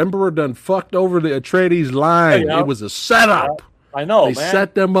done fucked over the Atreides line. It was a setup. I know, they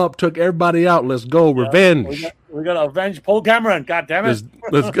set them up, took everybody out. Let's go, revenge. We got to avenge Paul Cameron. God damn it.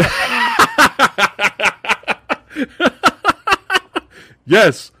 Let's go.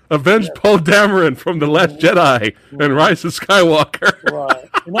 Yes, Avenge Poe Dameron from The Last Jedi and Rise of Skywalker. Right.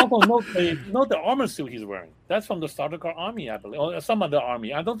 And also note the armor suit he's wearing. That's from the Sardaukar army, I believe, or some other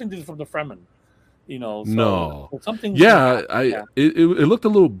army. I don't think this is from the Fremen. No. Something. Yeah, it looked a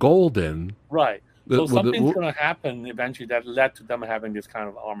little golden. Right. So something's going to happen eventually that led to them having this kind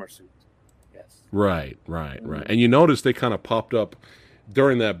of armor suit. Yes. Right. And you notice they kind of popped up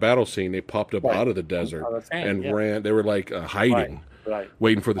during that battle scene. They popped up out of the desert ran. They were like hiding,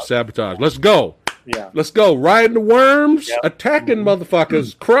 waiting for the sabotage. Let's go. Yeah. Let's go. Riding the worms, attacking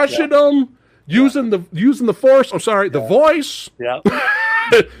motherfuckers, crushing them, using the force. I'm sorry, the voice. Yeah.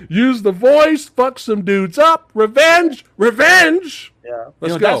 Use the voice. Fuck some dudes up. Revenge. Yeah.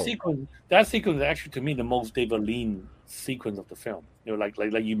 Let's go. That sequence is actually, to me, the most David Lean sequence of the film. Like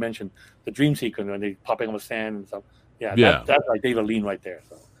you mentioned, the dream sequence when they popping on the sand and stuff. Yeah. That's like David Lean right there.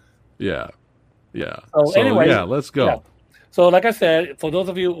 So. Yeah. So anyway, let's go. Yeah. So like I said, for those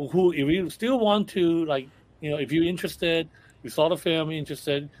of you who, if you still want to, if you're interested, you saw the film, you're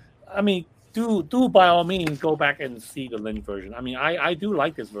interested, I mean, do by all means go back and see the Lynch version. I mean, I do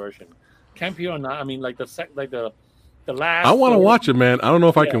like this version. Campy or not, I mean, like the last. I want to watch it, man. I don't know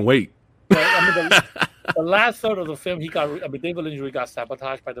if I can wait. The last third of the film, David Lynch really got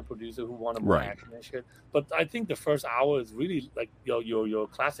sabotaged by the producer who wanted more action and shit. But I think the first hour is really like your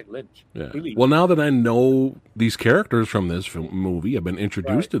classic Lynch. Yeah. Really. Well, now that I know these characters from this movie, I've been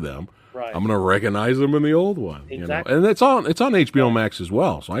introduced to them. Right. I'm going to recognize them in the old one. Exactly. And it's on HBO Max as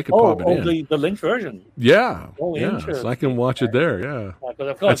well, so I can pop it in. The Lynch version. Yeah. So I can watch it there. Yeah.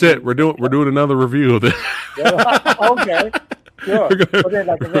 That's it. We're doing another review of it. Okay. Sure. But then,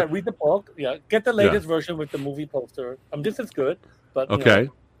 like I said, read the book. Yeah, get the latest version with the movie poster. This is good, but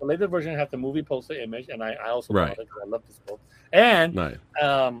the latest version has the movie poster image, and I also bought it because I love this book. And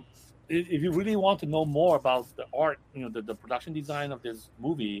if you really want to know more about the art, the production design of this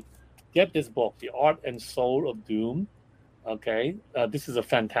movie, get this book, The Art and Soul of Dune. Okay, this is a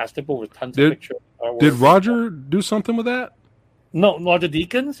fantastic book with tons of pictures. Did Roger do something with that? No, Roger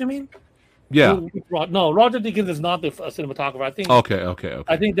Deakins, you mean? Yeah. No, Roger Deakins is not the cinematographer. I think. Okay.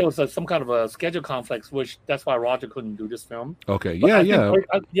 I think there was some kind of a schedule conflict, which that's why Roger couldn't do this film. Okay. But I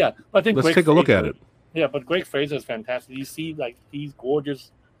think let's take a look at it. Yeah, but Greg Fraser is fantastic. You see, like these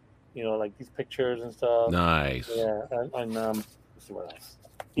gorgeous, like these pictures and stuff. Nice. Yeah, and let's see what else.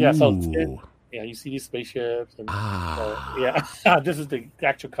 Yeah. So you see these spaceships. And, this is the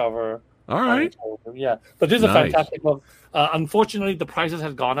actual cover. All right. Yeah, but this is a fantastic book. Unfortunately, the prices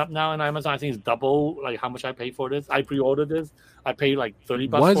has gone up now in Amazon. I think it's double like how much I paid for this. I pre-ordered this. I paid like $30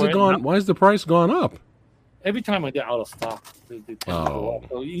 for it. Why is the price gone up? Every time I get out of stock, they tend to go up.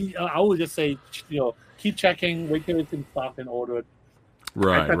 So I would just say, keep checking, wait till it's in stock and order it.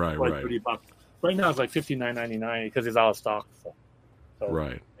 Right. $30. Right now it's like $59.99 because it's out of stock. So,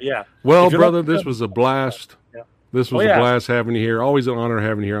 right. Yeah. Well, brother, this was a blast. Yeah. This was a blast having you here. Always an honor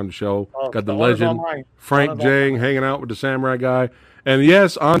having you here on the show. Got the legend, Frank Jang, hanging out with the samurai guy. And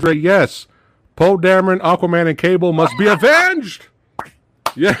yes, Andre, Poe Dameron, Aquaman, and Cable must be avenged.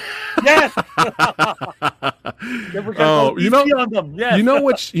 Yeah. Yes.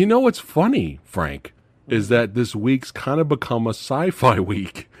 You know what's funny, Frank, is that this week's kind of become a sci-fi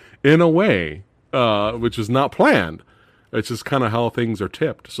week in a way, which is not planned. It's just kind of how things are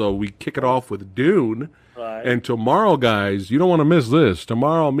tipped. So we kick it off with Dune. Right. And tomorrow, guys, you don't want to miss this.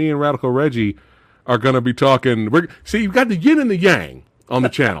 Tomorrow, me and Radical Reggie are going to be talking. You've got the yin and the yang on the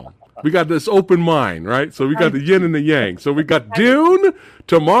channel. We got this open mind, right? So we got the yin and the yang. So we got Dune.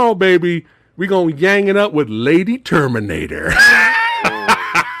 Tomorrow, baby, we going to yang it up with Lady Terminator.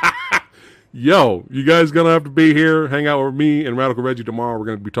 Yo, you guys going to have to be here. Hang out with me and Radical Reggie tomorrow. We're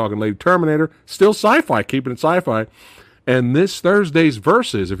going to be talking Lady Terminator. Still sci-fi, keeping it sci-fi. And this Thursday's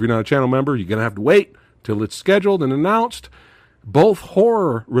Versus, if you're not a channel member, you're going to have to wait till it's scheduled and announced. Both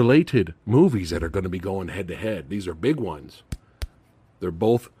horror-related movies that are going to be going head-to-head. These are big ones. They're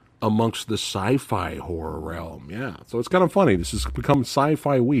both amongst the sci-fi horror realm. Yeah, so it's kind of funny. This has become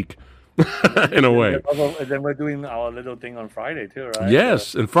sci-fi week in a way. And then we're doing our little thing on Friday, too, right?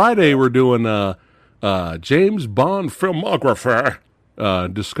 Yes, and Friday we're doing James Bond filmography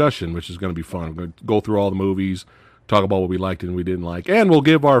discussion, which is going to be fun. We're going to go through all the movies, talk about what we liked and we didn't like, and we'll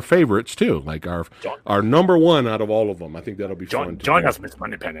give our favorites too, like our number one out of all of them. I think that'll be fun. Join us, Miss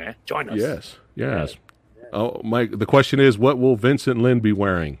Moneypenny. Join us. Yes. Yeah. Oh, Mike. The question is, what will Vincent Lin be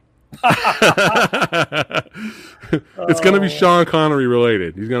wearing? It's going to be Sean Connery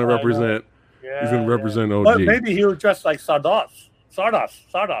related. He's going to represent. He's going to represent OG. But maybe he'll dress like Sardos.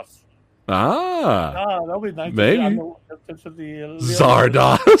 That'll be nice. Maybe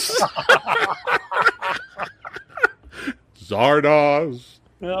Zardos. Zardos.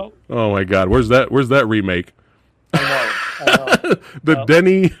 No. Oh my God, where's that remake? I know. The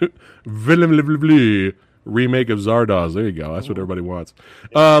Denny Villeneuve remake of Zardoz. There you go. That's what everybody wants.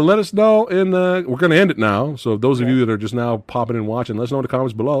 Let us know we're going to end it now. So those of you that are just now popping and watching, let us know in the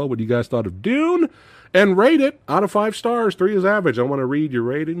comments below what you guys thought of Dune, and rate it out of 5 stars. 3 is average. I want to read your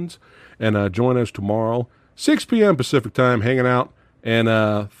ratings, and join us tomorrow, 6 p.m. Pacific time, hanging out,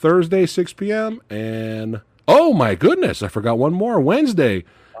 and Thursday, 6 p.m. and oh my goodness, I forgot one more. Wednesday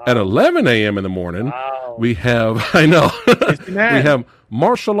at 11 a.m. in the morning. Wow. We have, I know, we have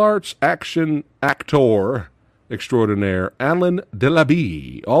martial arts action actor extraordinaire Alain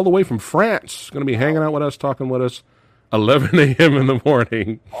Delabie, all the way from France, going to be hanging out with us, talking with us, 11 a.m. in the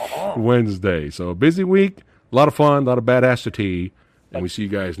morning, Wednesday. So a busy week, a lot of fun, a lot of badassity, and we see you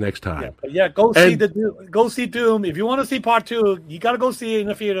guys next time. Go see Doom. If you want to see part 2, you got to go see it in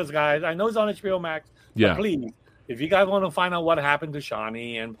the theaters, guys. I know it's on HBO Max, but please, if you guys want to find out what happened to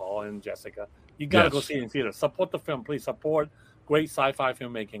Shawnee and Paul and Jessica, you got to go see it in theaters. Support the film, please. Support great sci-fi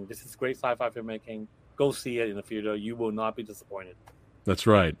filmmaking. This is great sci-fi filmmaking. Go see it in the theater. You will not be disappointed. That's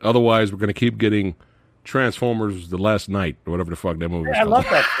right. Otherwise, we're going to keep getting Transformers: The Last Night, or whatever the fuck that movie is called. I love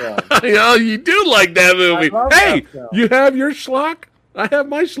that film. Oh, you do like that movie. Hey, you have your schlock? I have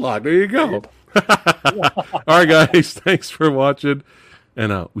my schlock. There you go. All right, guys. Thanks for watching.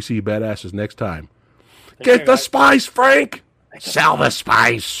 And we see you badasses next time. Get the spice, Frank. Sell the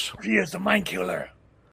spice. He is the mind killer.